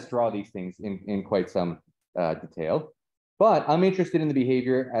will let us draw these things in quite some detail. But I'm interested in the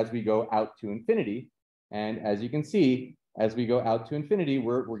behavior as we go out to infinity. And as you can see, as we go out to infinity,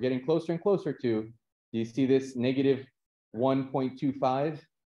 we're getting closer and closer to, do you see this negative 1.25?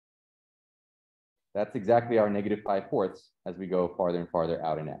 That's exactly our negative 5/4 as we go farther and farther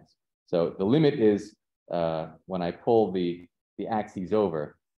out in x. So the limit is when I pull the axes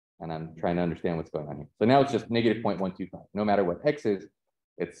over, and I'm trying to understand what's going on here. So now it's just negative 0.125. No matter what x is,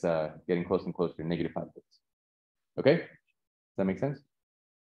 it's getting closer and closer to negative 5/4. Okay, does that make sense?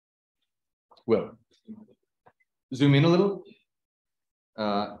 Will, zoom in a little.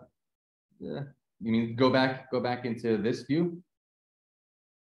 Yeah. You mean go back into this view?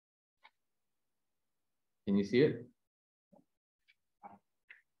 Can you see it?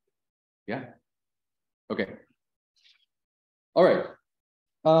 Yeah. Okay. All right.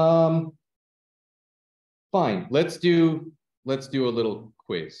 Fine. Let's do a little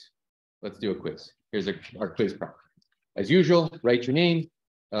quiz. Let's do a quiz. Here's our quiz problem. As usual, write your name,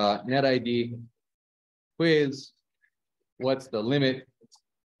 net ID, quiz. What's the limit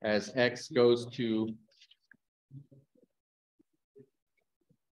as x goes to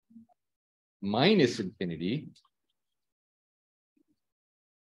minus infinity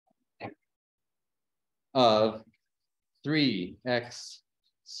of 3x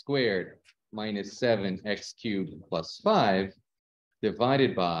squared minus 7x cubed plus 5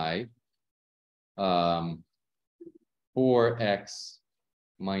 divided by 4x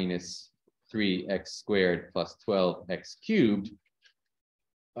minus 3x squared plus 12x cubed,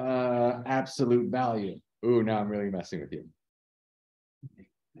 absolute value. Ooh, now I'm really messing with you.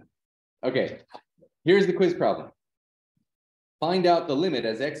 Okay, here's the quiz problem. Find out the limit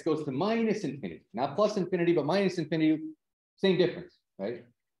as x goes to minus infinity, not plus infinity, but minus infinity, same difference, right?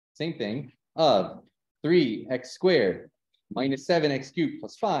 Same thing, of 3x squared minus 7x cubed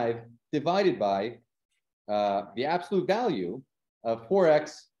plus 5 divided by the absolute value of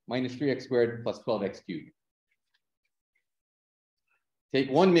 4x minus 3x squared plus 12x cubed. Take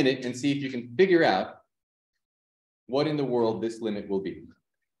 1 minute and see if you can figure out what in the world this limit will be.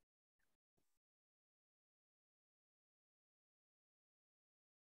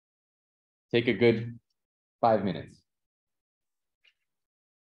 Take a good 5 minutes.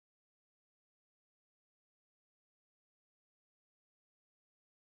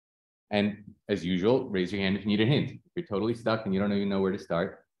 And as usual, raise your hand if you need a hint. If you're totally stuck and you don't even know where to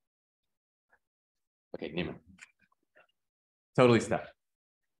start. Okay, Nima. Totally stuck.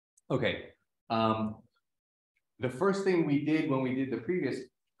 Okay. The first thing we did when we did the previous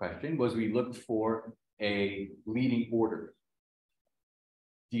question was we looked for a leading order.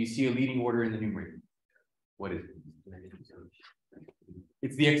 Do you see a leading order in the numerator? What is it?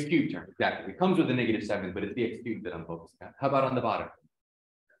 It's the x cubed term, exactly. It comes with a -7, but it's the x cubed that I'm focused on. How about on the bottom?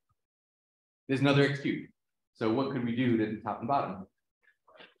 There's another x cubed. So what could we do to the top and bottom?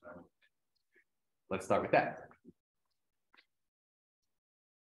 Let's start with that.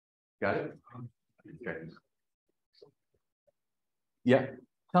 Got it? Okay. Yeah.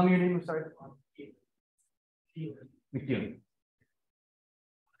 Tell me your name, I'm sorry. McEwen.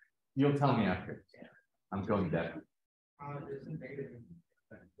 You'll tell me after. I'm going deaf.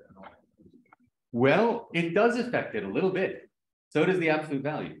 Well, it does affect it a little bit. So does the absolute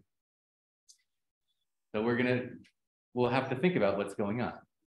value. So we'll have to think about what's going on.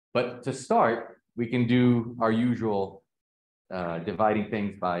 But to start, we can do our usual dividing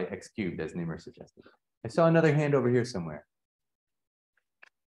things by x cubed, as Nimmer suggested. I saw another hand over here somewhere.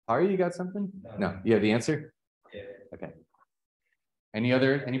 Ari, you got something? No, you have the answer? Yeah. Okay.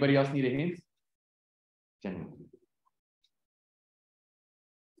 Anybody else need a hint? Genuine.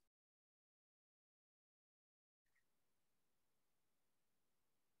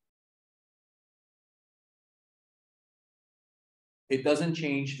 It doesn't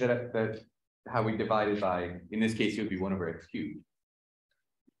change that how we divide it by, in this case, it would be 1/x cubed.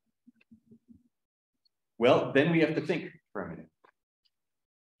 Well, then we have to think for a minute.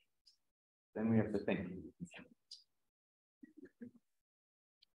 Then we have to think.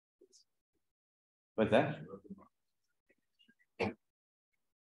 What's that?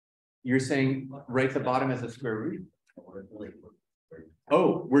 You're saying write the bottom as a square root?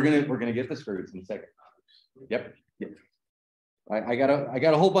 Oh, we're gonna get the square roots in a second. Yep. Yep. I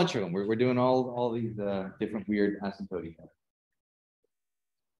got a whole bunch of them. We're doing all these different weird asymptotes.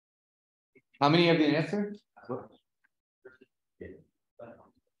 How many have the answer? So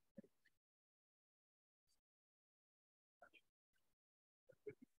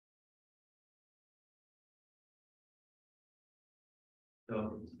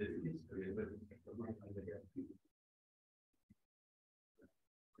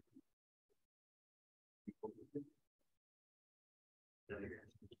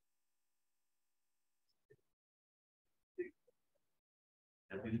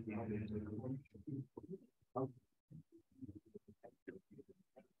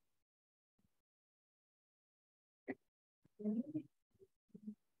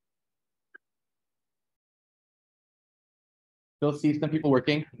still see some people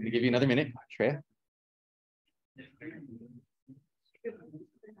working. I'm gonna give you another minute, Shreya.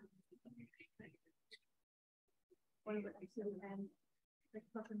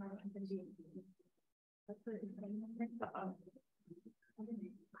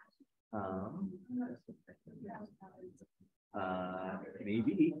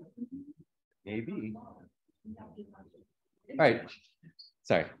 Maybe. All right.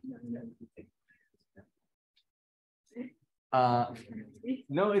 Sorry.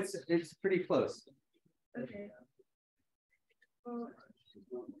 No, it's pretty close. Okay.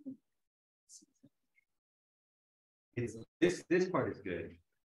 It's this part is good.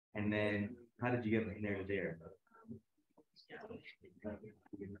 And then how did you get from there to there?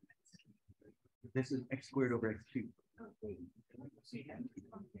 This is x squared over x cubed.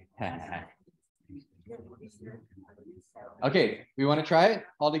 Okay, we want to try it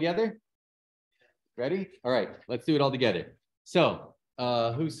all together? Ready? All right, let's do it all together. So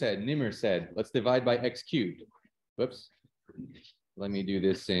who said? Nimmer said, let's divide by x cubed. Whoops. let me do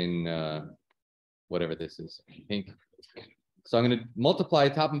this in whatever this is, pink. So I'm going to multiply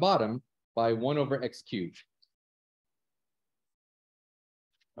top and bottom by 1 over x cubed.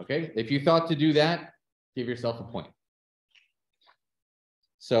 Okay, if you thought to do that, give yourself a point.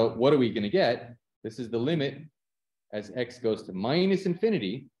 So what are we going to get? This is the limit as x goes to minus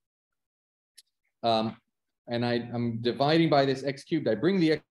infinity. And I'm dividing by this x cubed. I bring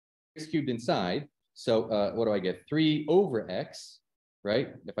the x cubed inside. So what do I get? 3 over x, right?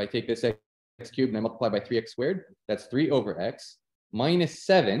 If I take this x cubed and I multiply by 3x squared, that's 3 over x minus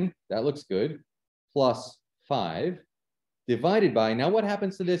 7, that looks good, plus 5, divided by, now what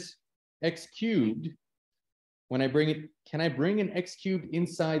happens to this x cubed when I bring it? Can I bring an x cubed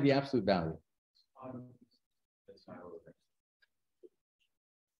inside the absolute value?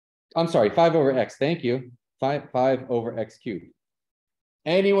 I'm sorry, 5 over x, thank you. 5 over x cubed.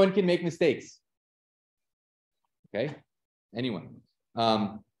 Anyone can make mistakes. Okay, anyone.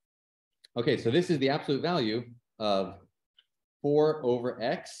 Okay, so this is the absolute value of 4 over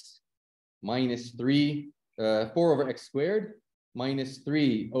x minus 3, 4 over x squared minus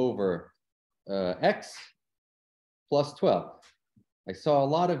 3 over x plus 12. I saw a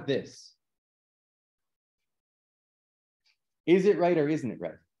lot of this. Is it right or isn't it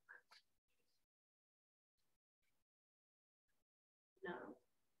right? No.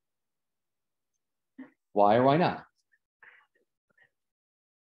 Why or why not?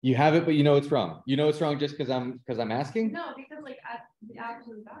 You have it, but you know it's wrong. You know it's wrong just because I'm asking? No, because like at the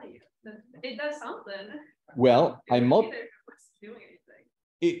absolute value, it does something. Well, Doing anything.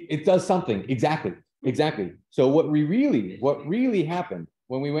 it does something. Exactly. So what really happened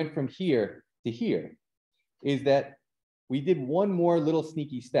when we went from here to here is that we did one more little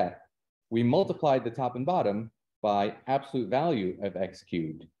sneaky step. We multiplied the top and bottom by absolute value of x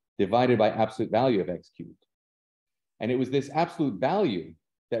cubed divided by absolute value of x cubed. And it was this absolute value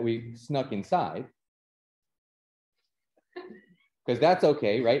that we snuck inside, because that's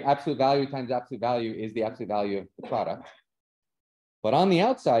okay, right? Absolute value times absolute value is the absolute value of the product. But on the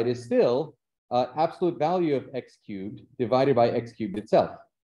outside is still absolute value of x cubed divided by x cubed itself.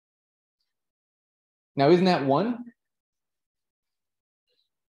 Now, isn't that 1?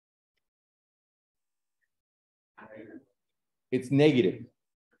 It's negative.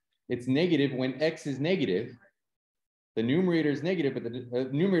 It's negative when x is negative. The numerator is negative, but the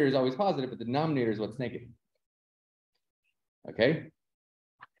numerator is always positive, but the denominator is what's negative. Okay.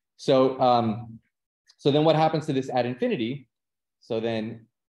 So, so then what happens to this at infinity? So then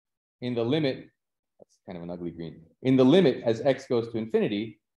in the limit, that's kind of an ugly green. In the limit as x goes to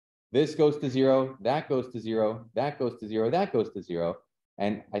infinity, this goes to 0, that goes to 0, that goes to 0, that goes to 0.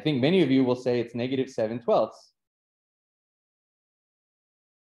 And I think many of you will say it's negative 7/12.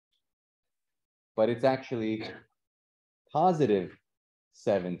 But it's actually positive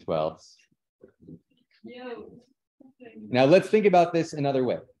 7/12. Now let's think about this another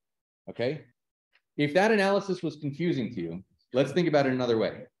way, okay? If that analysis was confusing to you, let's think about it another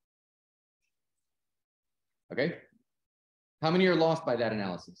way, okay? How many are lost by that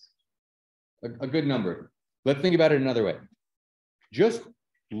analysis? A good number. Let's think about it another way. Just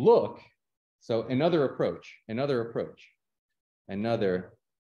look, so another approach.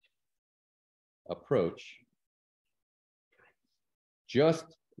 Just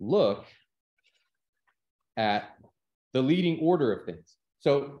look at the leading order of things.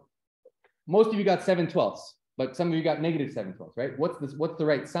 So most of you got 7/12, but some of you got negative 7/12, right? What's the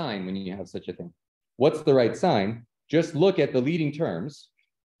right sign when you have such a thing? What's the right sign? Just look at the leading terms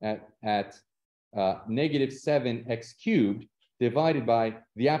at negative 7x cubed divided by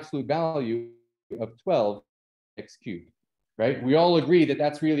the absolute value of 12x cubed, right? We all agree that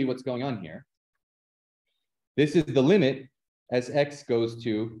that's really what's going on here. This is the limit as x goes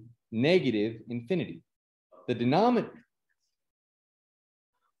to negative infinity. The denominator,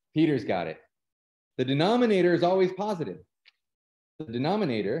 Peter's got it. The denominator is always positive. The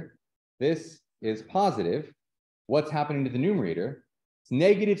denominator, this is positive. What's happening to the numerator? It's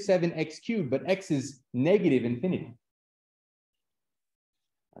negative 7x cubed, but x is negative infinity.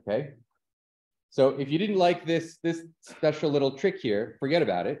 Okay. So if you didn't like this special little trick here, forget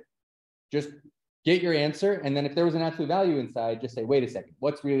about it. Just get your answer. And then if there was an absolute value inside, just say, wait a second,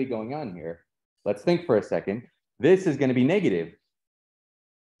 what's really going on here? Let's think for a second. This is going to be negative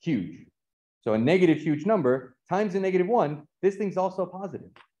huge. So a negative huge number times a negative 1, this thing's also positive.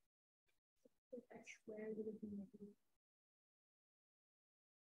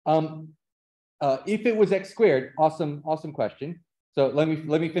 If it was x squared, awesome question. So let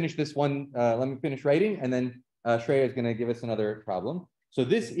me finish this one. Let me finish writing, and then Shreya is going to give us another problem. So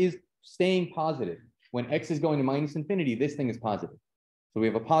this is staying positive. When x is going to minus infinity, this thing is positive. So we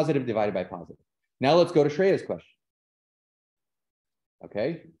have a positive divided by positive. Now let's go to Shreya's question.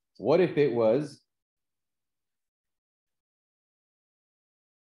 Okay, what if it was,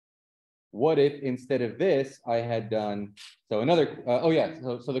 what if instead of this, I had done, so another, oh yeah,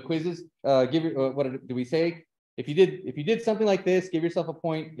 so the quizzes, what do we say? If you did something like this, give yourself a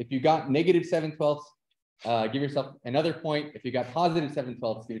point. If you got negative 7/12, give yourself another point. If you got positive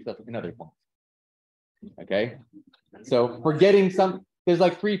 7/12, give yourself another point. Okay, so for getting some, there's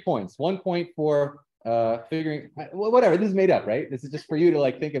like 3 points. 1 point for figuring, whatever, this is made up, right? This is just for you to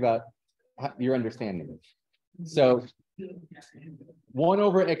like think about your understanding. So 1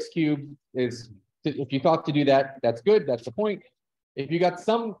 over x cubed is, if you thought to do that, that's good, that's the point. If you got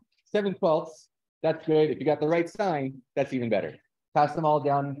some 7/12, that's good. If you got the right sign, that's even better. Pass them all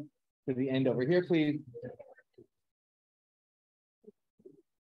down to the end over here, please.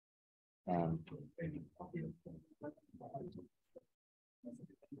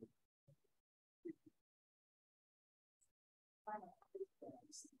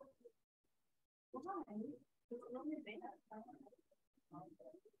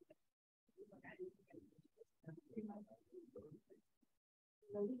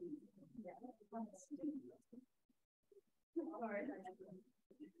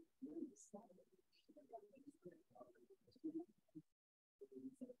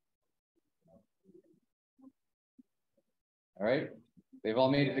 All right, they've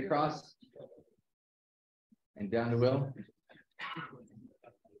all made it across and down to Will.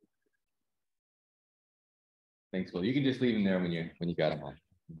 Thanks, Will. You can just leave them there when you got them all.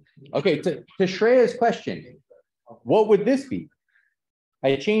 Okay, to Shreya's question, what would this be?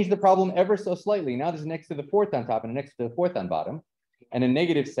 I changed the problem ever so slightly. Now there's an x to the 4th on top and an x to the 4th on bottom, and a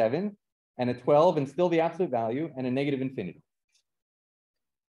negative 7 and a 12 and still the absolute value and a negative infinity.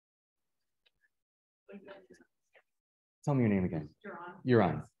 Tell me your name again. You're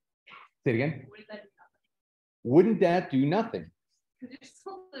on. Say it again. Wouldn't that do nothing?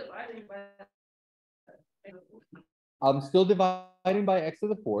 I'm still dividing by x to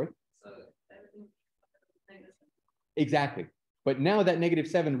the 4th. Exactly. But now that negative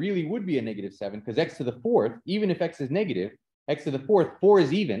 7 really would be a negative 7 because x to the 4th, even if x is negative, x to the 4th, 4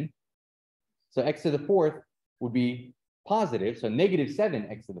 is even. So x to the 4th would be positive. So negative 7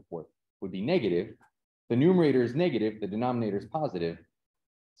 x to the 4th would be negative. The numerator is negative, the denominator is positive.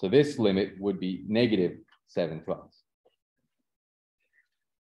 So this limit would be negative 7/12.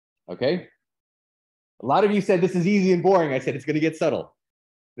 Okay? A lot of you said this is easy and boring. I said it's going to get subtle.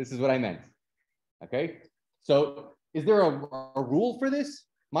 This is what I meant. Okay? So is there a rule for this?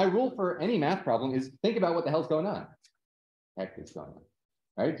 My rule for any math problem is think about what the hell's going on. Heck is going on.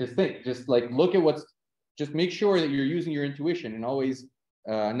 Right? Just think, just like look at just make sure that you're using your intuition and always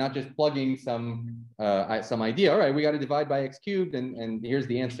not just plugging some idea. All right, we got to divide by x cubed and here's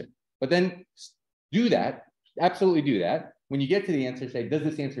the answer. But then do that, absolutely do that. When you get to the answer, say, does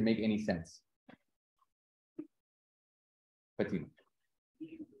this answer make any sense? Fatima.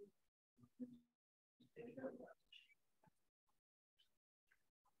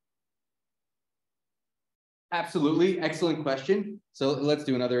 Absolutely, excellent question. So let's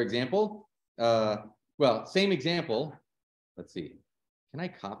do another example. Well, same example. Let's see. Can I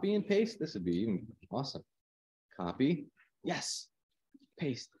copy and paste? This would be even awesome. Copy. Yes.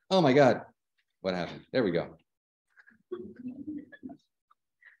 Paste. Oh my God. What happened? There we go.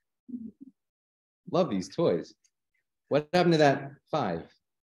 Love these toys. What happened to that 5?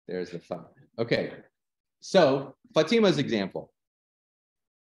 There's the 5. Okay. So Fatima's example.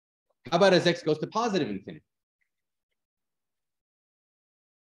 How about as x goes to positive infinity?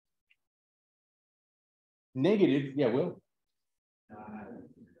 Negative, yeah, Will.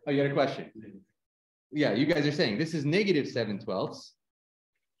 Oh, you got a question? Yeah, you guys are saying this is negative 7/12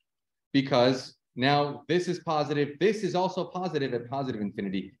 because now this is positive. This is also positive at positive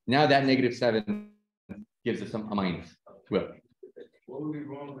infinity. Now that negative 7 gives us a minus. Will. What would be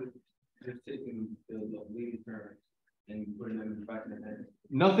wrong with just taking the leading term and putting them back in the head?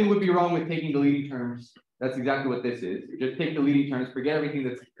 Nothing would be wrong with taking the leading terms. That's exactly what this is. Just take the leading terms. Forget everything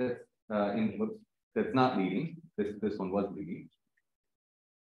that's not leading. This one was leading.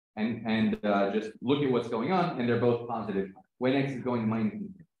 And just look at what's going on, and they're both positive when x is going to minus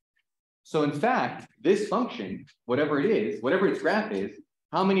infinity. So in fact, this function, whatever it is, whatever its graph is,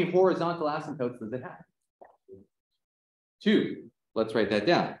 how many horizontal asymptotes does it have? 2. Let's write that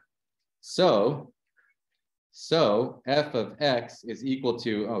down. So f of x is equal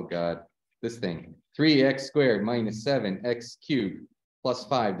to, oh God, this thing, 3x squared minus 7x cubed plus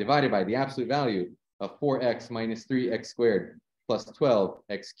 5 divided by the absolute value of 4x minus 3x squared plus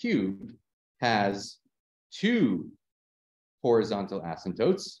 12x cubed has 2 horizontal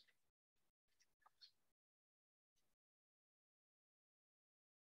asymptotes.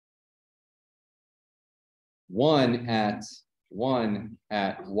 One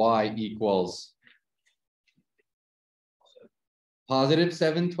at y equals positive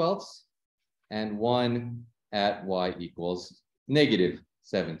 7/12 and one at y equals negative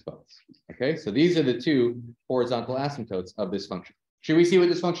 7/12. Okay, so these are the two horizontal asymptotes of this function. Should we see what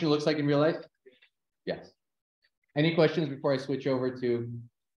this function looks like in real life? Yes. Any questions before I switch over to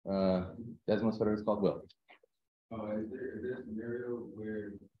Desmos, whatever it's called, Will? Is there a scenario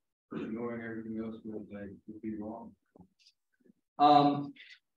where ignoring everything else would be wrong?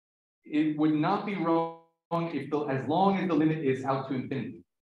 It would not be wrong if as long as the limit is out to infinity.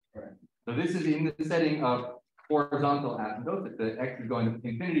 Right. So this is in the setting of horizontal asymptotes. If the x is going to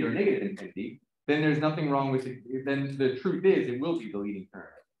infinity or negative infinity, then there's nothing wrong with it. Then the truth is it will be the leading term.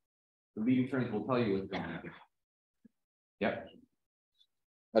 The leading terms will tell you what's going on. Yep.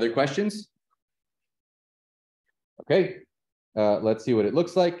 Other questions? Okay. Let's see what it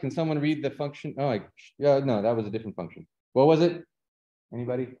looks like. Can someone read the function? Oh, no, that was a different function. What was it?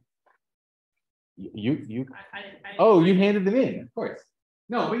 Anybody? You? Oh, you handed them in, of course.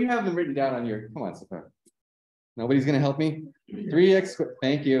 No, but you have them written down on your. Come on, Safa. Nobody's going to help me. 3x.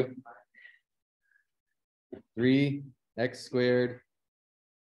 Thank you. 3x squared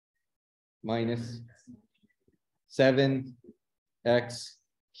minus 7x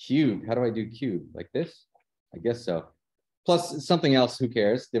cubed. How do I do cube? Like this? I guess so. Plus something else, who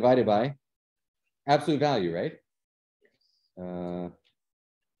cares? Divided by absolute value, right?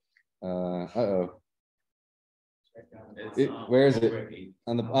 Where is it?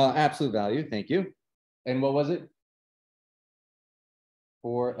 On the absolute value, thank you. And what was it?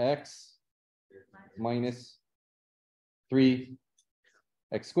 4x minus 3x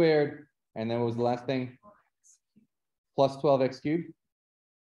squared. And then what was the last thing? Plus 12x cubed.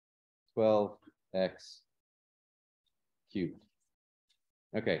 12x cubed.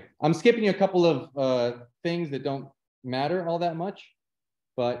 Okay, I'm skipping a couple of things that don't matter all that much,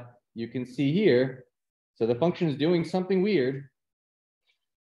 but you can see here, so the function is doing something weird.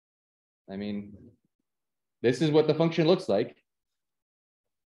 I mean, this is what the function looks like.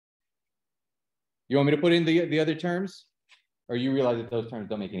 You want me to put in the other terms? Or you realize that those terms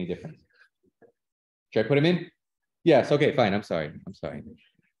don't make any difference? Should I put them in? Yes, okay, fine, I'm sorry.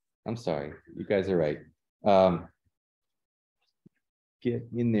 You guys are right. Get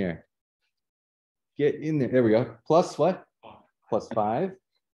in there. There we go. Plus what? Plus 5.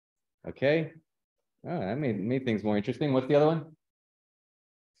 Okay. Oh, that made things more interesting. What's the other one?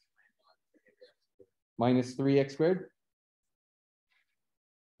 Minus 3x squared.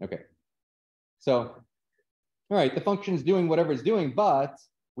 Okay. So, all right, the function is doing whatever it's doing, but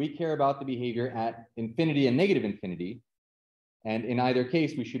we care about the behavior at infinity and negative infinity. And in either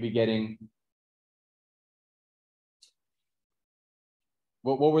case, we should be getting.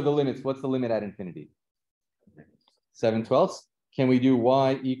 What were the limits? What's the limit at infinity? 7/12. Can we do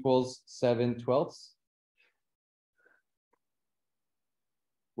y equals 7/12?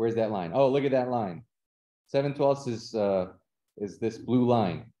 Where's that line? Oh, look at that line. 7/12 is this blue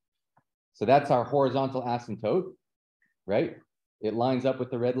line. So that's our horizontal asymptote, right? It lines up with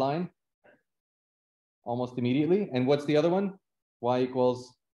the red line almost immediately. And what's the other one? Y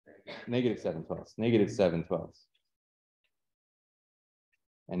equals negative 7/12. Negative 7/12.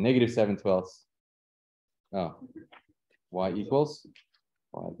 And negative 7/12. Oh, y equals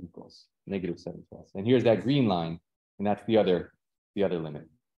negative 7/12. And here's that green line, and that's the other limit.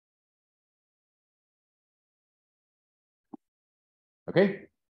 Okay,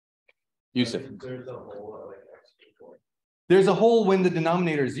 Yusuf. There's a hole like x equals. There's a hole when the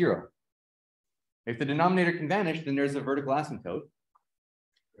denominator is 0. If the denominator can vanish, then there's a vertical asymptote.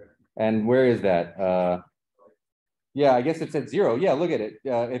 And where is that? Yeah, I guess it's at 0. Yeah, look at it.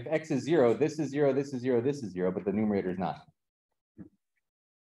 If x is 0, this is 0, this is 0, this is 0, but the numerator is not.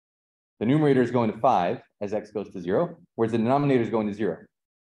 The numerator is going to 5 as x goes to 0, whereas the denominator is going to 0.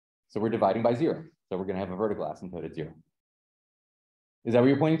 So we're dividing by 0. So we're going to have a vertical asymptote at 0. Is that what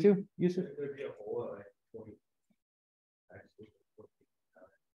you're pointing to, Yusuf? There'd be a hole at like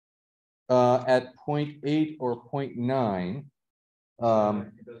 0.8. At 0.8 or 0.9.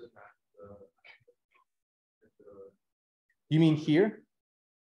 You mean here,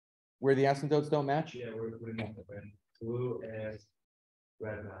 where the asymptotes don't match? Yeah, we're putting it when blue and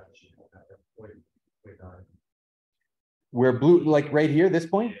red match at 0.9. Where blue, like right here, this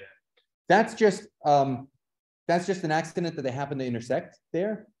point? Yeah. That's just an accident that they happen to intersect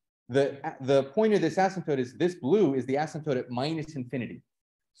there. The point of this asymptote is this blue is the asymptote at minus infinity.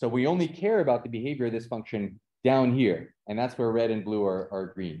 So we only care about the behavior of this function down here. And that's where red and blue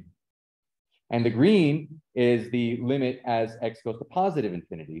are green. And the green is the limit as x goes to positive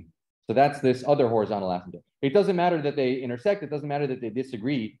infinity. So that's this other horizontal asymptote. It doesn't matter that they intersect. It doesn't matter that they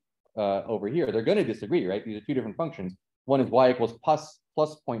disagree over here. They're going to disagree, right? These are two different functions. One is y equals plus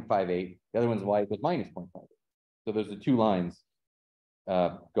 0.58. The other one is y equals minus 0.58. So there's the two lines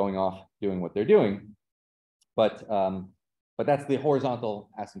going off doing what they're doing. But that's the horizontal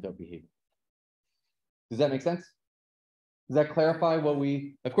asymptote behavior. Does that make sense? Does that clarify what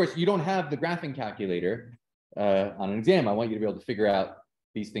we, of course, you don't have the graphing calculator on an exam. I want you to be able to figure out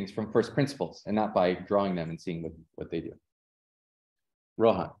these things from first principles and not by drawing them and seeing what they do.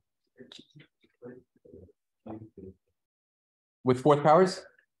 Rohan. With fourth powers?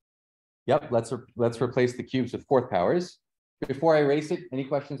 Yep, let's replace the cubes with fourth powers. Before I erase it, any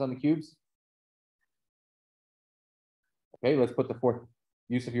questions on the cubes? Okay, let's put the fourth.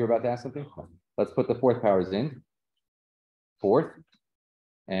 Yusuf, you were about to ask something? Let's put the fourth powers in. Fourth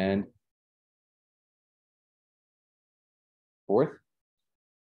and fourth.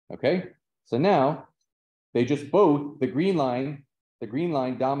 Okay, so now they just both, the green line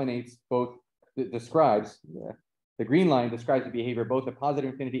dominates both, describes, the green line describes the behavior both at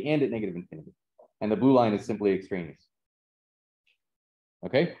positive infinity and at negative infinity. And the blue line is simply extraneous.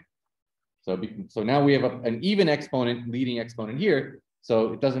 Okay, so now we have an even exponent, leading exponent here.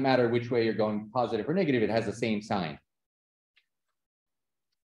 So it doesn't matter which way you're going, positive or negative, it has the same sign.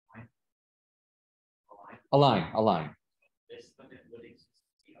 A line.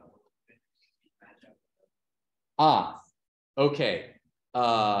 Ah, okay.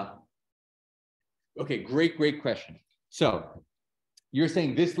 Okay, great question. So you're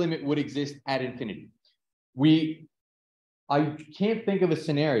saying this limit would exist at infinity. I can't think of a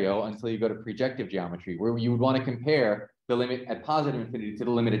scenario until you go to projective geometry where you would want to compare the limit at positive infinity to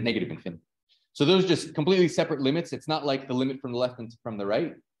the limit at negative infinity. So those are just completely separate limits. It's not like the limit from the left and from the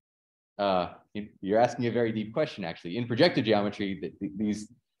right. You're asking a very deep question, actually. In projective geometry,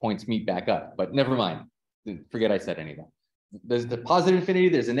 these points meet back up, but never mind. Forget I said any of that. There's the positive infinity,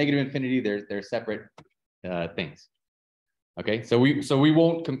 there's a negative infinity, they're separate things. Okay, so we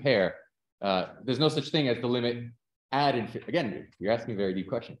won't compare. There's no such thing as the limit at infinity. Again, you're asking a very deep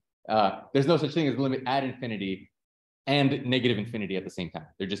question. There's no such thing as the limit at infinity and negative infinity at the same time.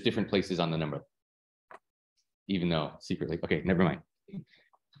 They're just different places on the number. Even though secretly, okay, never mind.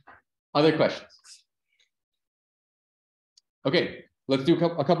 Other questions? Okay, let's do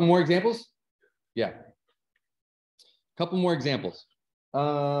a couple more examples. Yeah. A couple more examples.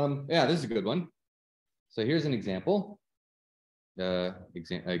 Yeah, this is a good one. So here's an example.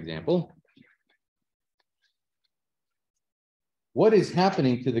 Example. What is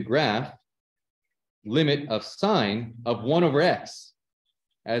happening to the graph limit of sine of 1 over x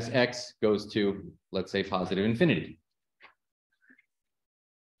as x goes to, let's say, positive infinity?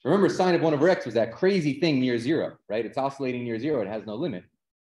 Remember, sine of 1 over x was that crazy thing near 0, right? It's oscillating near 0. It has no limit.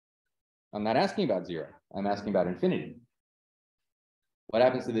 I'm not asking about 0. I'm asking about infinity. What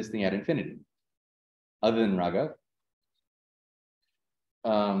happens to this thing at infinity? Other than Raghav?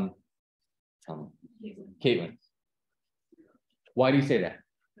 Caitlin. Why do you say that?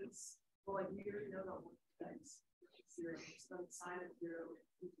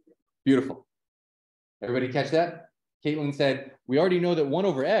 Beautiful. Everybody catch that? Caitlin said, we already know that 1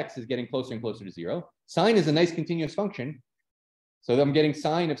 over x is getting closer and closer to 0. Sine is a nice continuous function. So I'm getting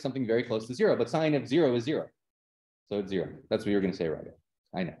sine of something very close to 0, but sine of 0 is 0. So it's 0. That's what you're going to say, right?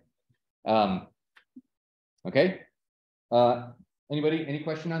 I know. Okay. Anybody, any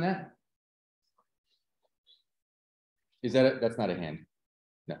question on that? Is that that's not a hand?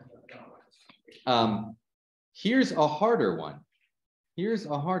 No. Here's a harder one.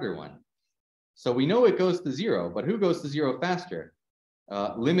 So we know it goes to 0, but who goes to 0 faster?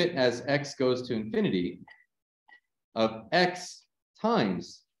 Limit as x goes to infinity of x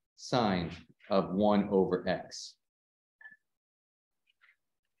times sine of 1 over x.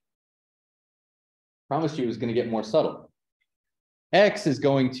 Promised you it was going to get more subtle. X is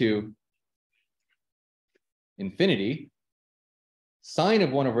going to infinity. Sine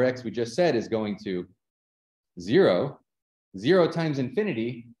of 1 over x, we just said, is going to 0. 0 times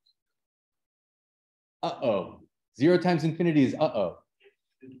infinity. 0 times infinity is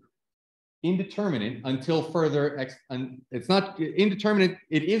indeterminate until further x. It's not indeterminate.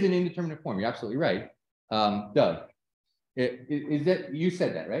 It is an indeterminate form. You're absolutely right. Doug, is that you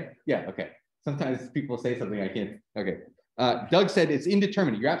said that, right? Yeah. Okay. Sometimes people say something I can't. Okay. Doug said it's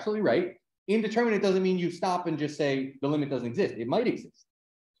indeterminate. You're absolutely right. Indeterminate doesn't mean you stop and just say the limit doesn't exist. It might exist.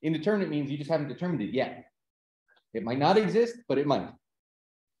 Indeterminate means you just haven't determined it yet. It might not exist, but it might.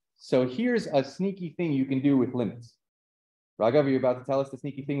 So here's a sneaky thing you can do with limits. Raghav, are you about to tell us the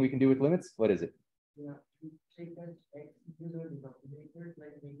sneaky thing we can do with limits? What is it? Yeah, you take that x into the denominator,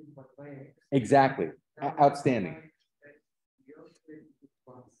 like make it 1 by x. Exactly. Outstanding.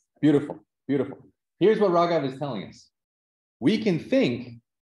 Beautiful, beautiful. Here's what Raghav is telling us. We can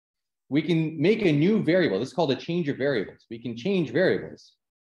make a new variable. This is called a change of variables. We can change variables.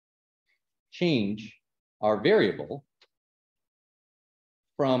 Change our variable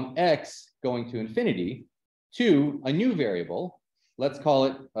from x going to infinity to a new variable. Let's call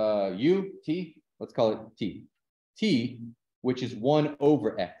it u, t. Let's call it t. T, which is 1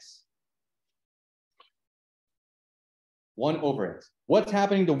 over x. 1 over x. What's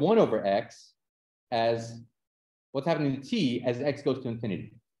happening to 1 over x as, what's happening to t as x goes to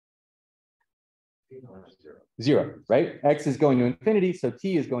infinity? 0, right? X is going to infinity, so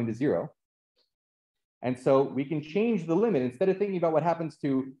t is going to 0. And so we can change the limit. Instead of thinking about what happens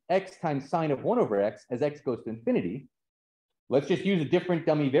to x times sine of 1 over x as x goes to infinity, let's just use a different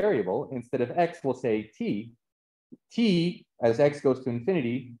dummy variable. Instead of x, we'll say t. T, as x goes to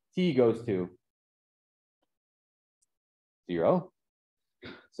infinity, t goes to 0.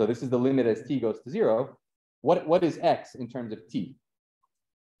 So this is the limit as t goes to 0. What is x in terms of t?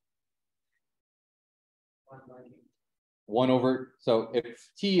 1 over, so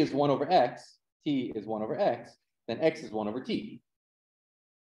if t is 1 over x, t is 1 over x, then x is 1 over t.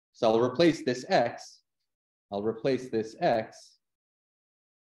 So I'll replace this x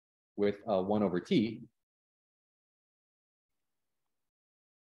with 1 over t.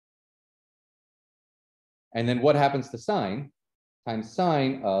 And then what happens to sine? Times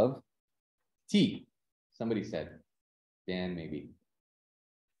sine of t. Somebody said, Dan, maybe.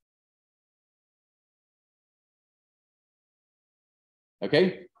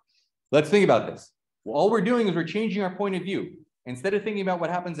 Okay, let's think about this. Well, all we're doing is we're changing our point of view. Instead of thinking about what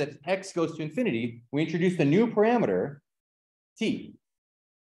happens as x goes to infinity, we introduced a new parameter, t,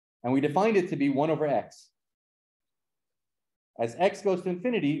 and we defined it to be 1 over x. As x goes to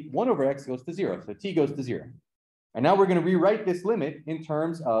infinity, 1 over x goes to 0, so t goes to 0. And now we're going to rewrite this limit in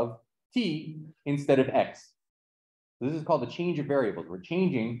terms of t instead of x. So this is called the change of variables. We're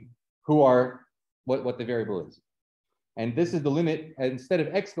changing what the variable is. And this is the limit. Instead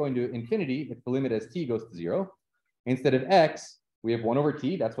of x going to infinity, it's the limit as t goes to 0. Instead of x, we have 1 over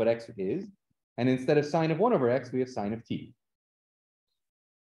t. That's what x is. And instead of sine of 1 over x, we have sine of t.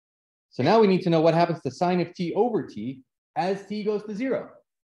 So now we need to know what happens to sine of t over t as t goes to 0.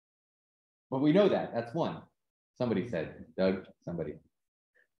 But we know that. That's 1. Somebody said. Doug, somebody.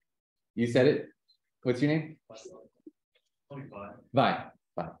 You said it? What's your name? 25. Vi.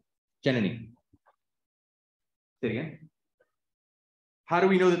 Janani. Say it again. How do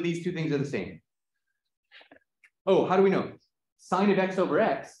we know that these two things are the same? Oh, how do we know? Sine of x over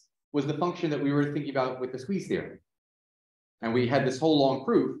x was the function that we were thinking about with the squeeze theorem. And we had this whole long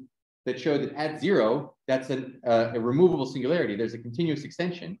proof that showed that at 0, that's a removable singularity. There's a continuous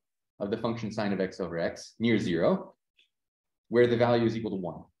extension of the function sine of x over x near 0, where the value is equal to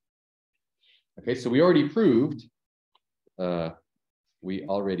 1. Okay, so we already proved, we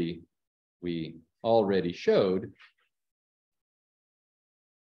already showed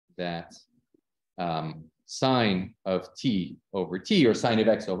that sine of t over t, or sine of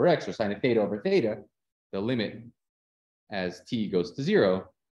x over x, or sine of theta over theta, the limit as t goes to 0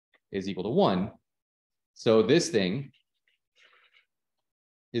 is equal to 1. So this thing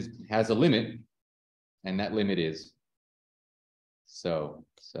has a limit, and that limit is so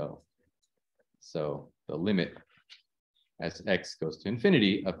the limit as x goes to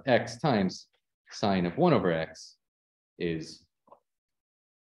infinity of x times sine of 1 over x is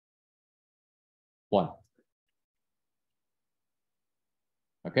 1.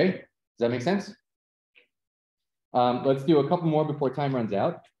 Okay, does that make sense? Let's do a couple more before time runs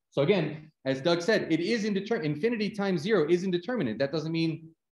out. So again, as Doug said, it is indeterminate. Infinity times 0 is indeterminate. That doesn't mean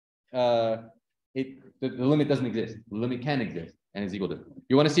the limit doesn't exist. The limit can exist and is equal to.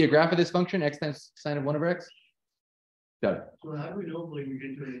 You want to see a graph of this function, x times sine of 1 over x? Doug. So how do we know if like we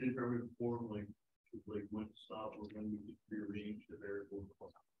get to an indeterminate form, like when to stop or when we rearrange the variable?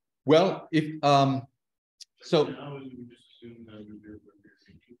 Well, if so now is we just assume that we do.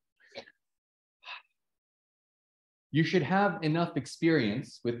 You should have enough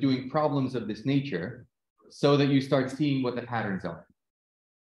experience with doing problems of this nature so that you start seeing what the patterns are.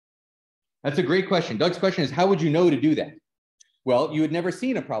 That's a great question. Doug's question is, how would you know to do that? Well, you had never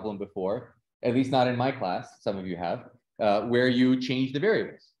seen a problem before, at least not in my class, some of you have, where you change the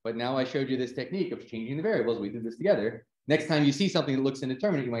variables. But now I showed you this technique of changing the variables. We did this together. Next time you see something that looks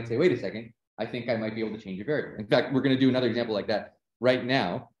indeterminate, you might say, wait a second, I think I might be able to change a variable. In fact, we're going to do another example like that right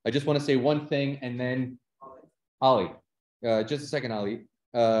now. I just want to say one thing, and then Ali, just a second, Ali.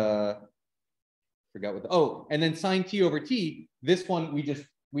 Forgot what. And then sine t over t. This one we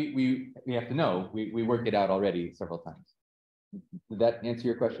have to know. We worked it out already several times. Did that answer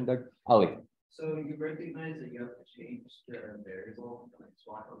your question, Doug? Ali. So you recognize that you have to change the variable, like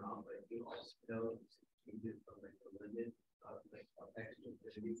swap around, but you also know change it from like the limit of like x to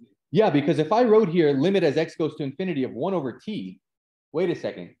infinity. Yeah, because if I wrote here limit as x goes to infinity of 1 over t, wait a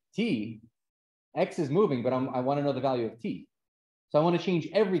second, x is moving, but I want to know the value of t. So I want to change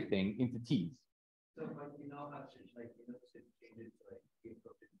everything into t's. So like you know how to like you know to change it to like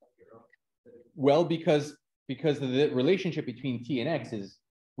equal to 0. Well, because the relationship between t and x is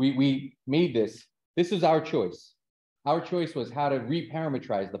we made this. This is our choice. Our choice was how to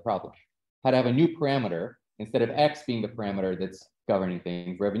reparameterize the problem, how to have a new parameter instead of x being the parameter that's governing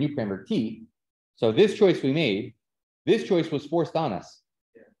things. We have a new parameter t. So this choice we made, this choice was forced on us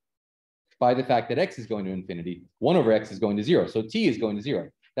by the fact that x is going to infinity. 1 over x is going to 0. So t is going to 0.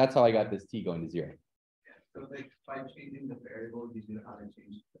 That's how I got this t going to 0. So like by changing the variable, you know how to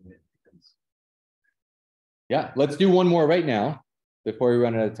change the limit. Yeah, let's do one more right now before we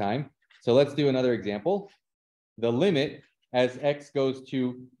run out of time. So let's do another example. The limit as x goes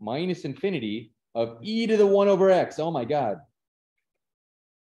to minus infinity of e to the 1 over x. Oh my God.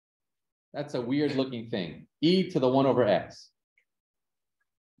 That's a weird looking thing. E to the 1 over x.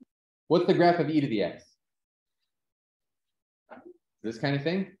 What's the graph of e to the x? This kind of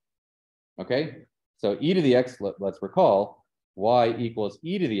thing? Okay, so e to the x, let's recall, y equals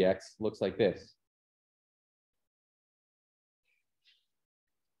e to the x looks like this.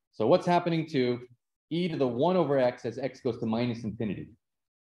 So what's happening to e to the 1 over x as x goes to minus infinity?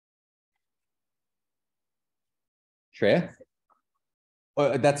 Shreya?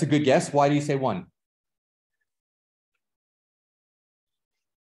 That's a good guess. Why do you say 1?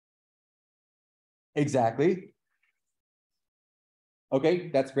 Exactly. Okay,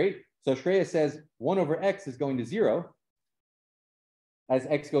 that's great. So Shreya says 1 over x is going to 0 as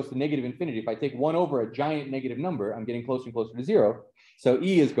x goes to negative infinity. If I take 1 over a giant negative number, I'm getting closer and closer to 0. So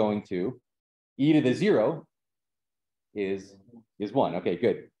e is going to, e to the 0 is 1. Okay,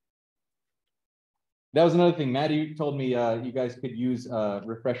 good. That was another thing. Maddie told me you guys could use a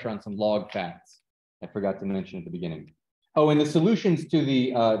refresher on some log facts. I forgot to mention at the beginning. Oh, and the solutions to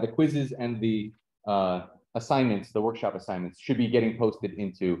the quizzes and the assignments, the workshop assignments, should be getting posted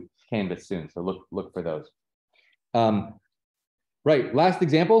into Canvas soon. So look for those. Right, last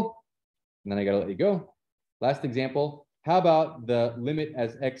example, and then I gotta let you go. Last example, how about the limit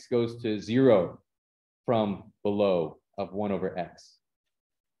as x goes to 0 from below of 1 over x?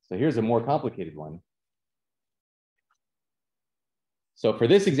 So here's a more complicated one. So for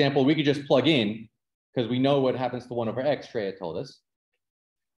this example, we could just plug in because we know what happens to 1 over x, Shreya told us.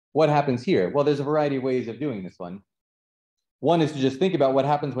 What happens here? Well, there's a variety of ways of doing this one. One is to just think about what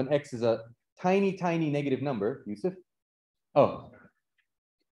happens when x is a tiny, tiny negative number. Yusuf? Oh.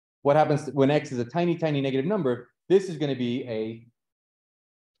 What happens when x is a tiny, tiny negative number? This is going to be a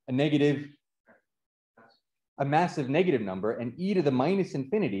massive negative number, and e to the minus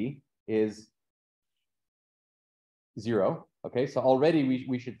infinity is 0. Okay, so already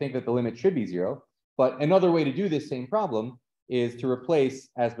we should think that the limit should be 0. But another way to do this same problem is to replace,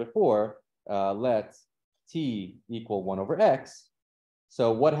 as before, let t equal 1 over x.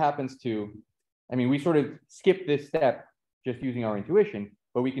 So what happens to, I mean, we sort of skip this step just using our intuition,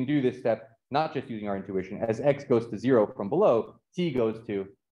 but we can do this step not just using our intuition. As x goes to 0 from below, t goes to,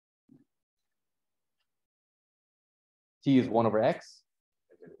 t is 1 over x,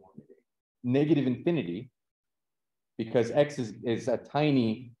 negative infinity, because x is a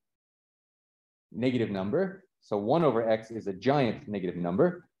tiny negative number. So 1 over x is a giant negative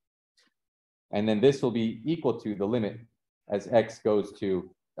number. And then this will be equal to the limit as x goes to,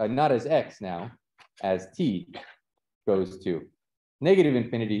 not as x now, as t goes to negative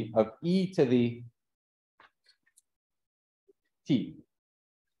infinity of e to the t.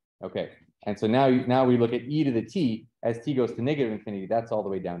 Okay, and so now we look at e to the t as t goes to negative infinity. That's all the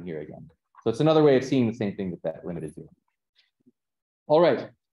way down here again. So it's another way of seeing the same thing that limit is doing. All right.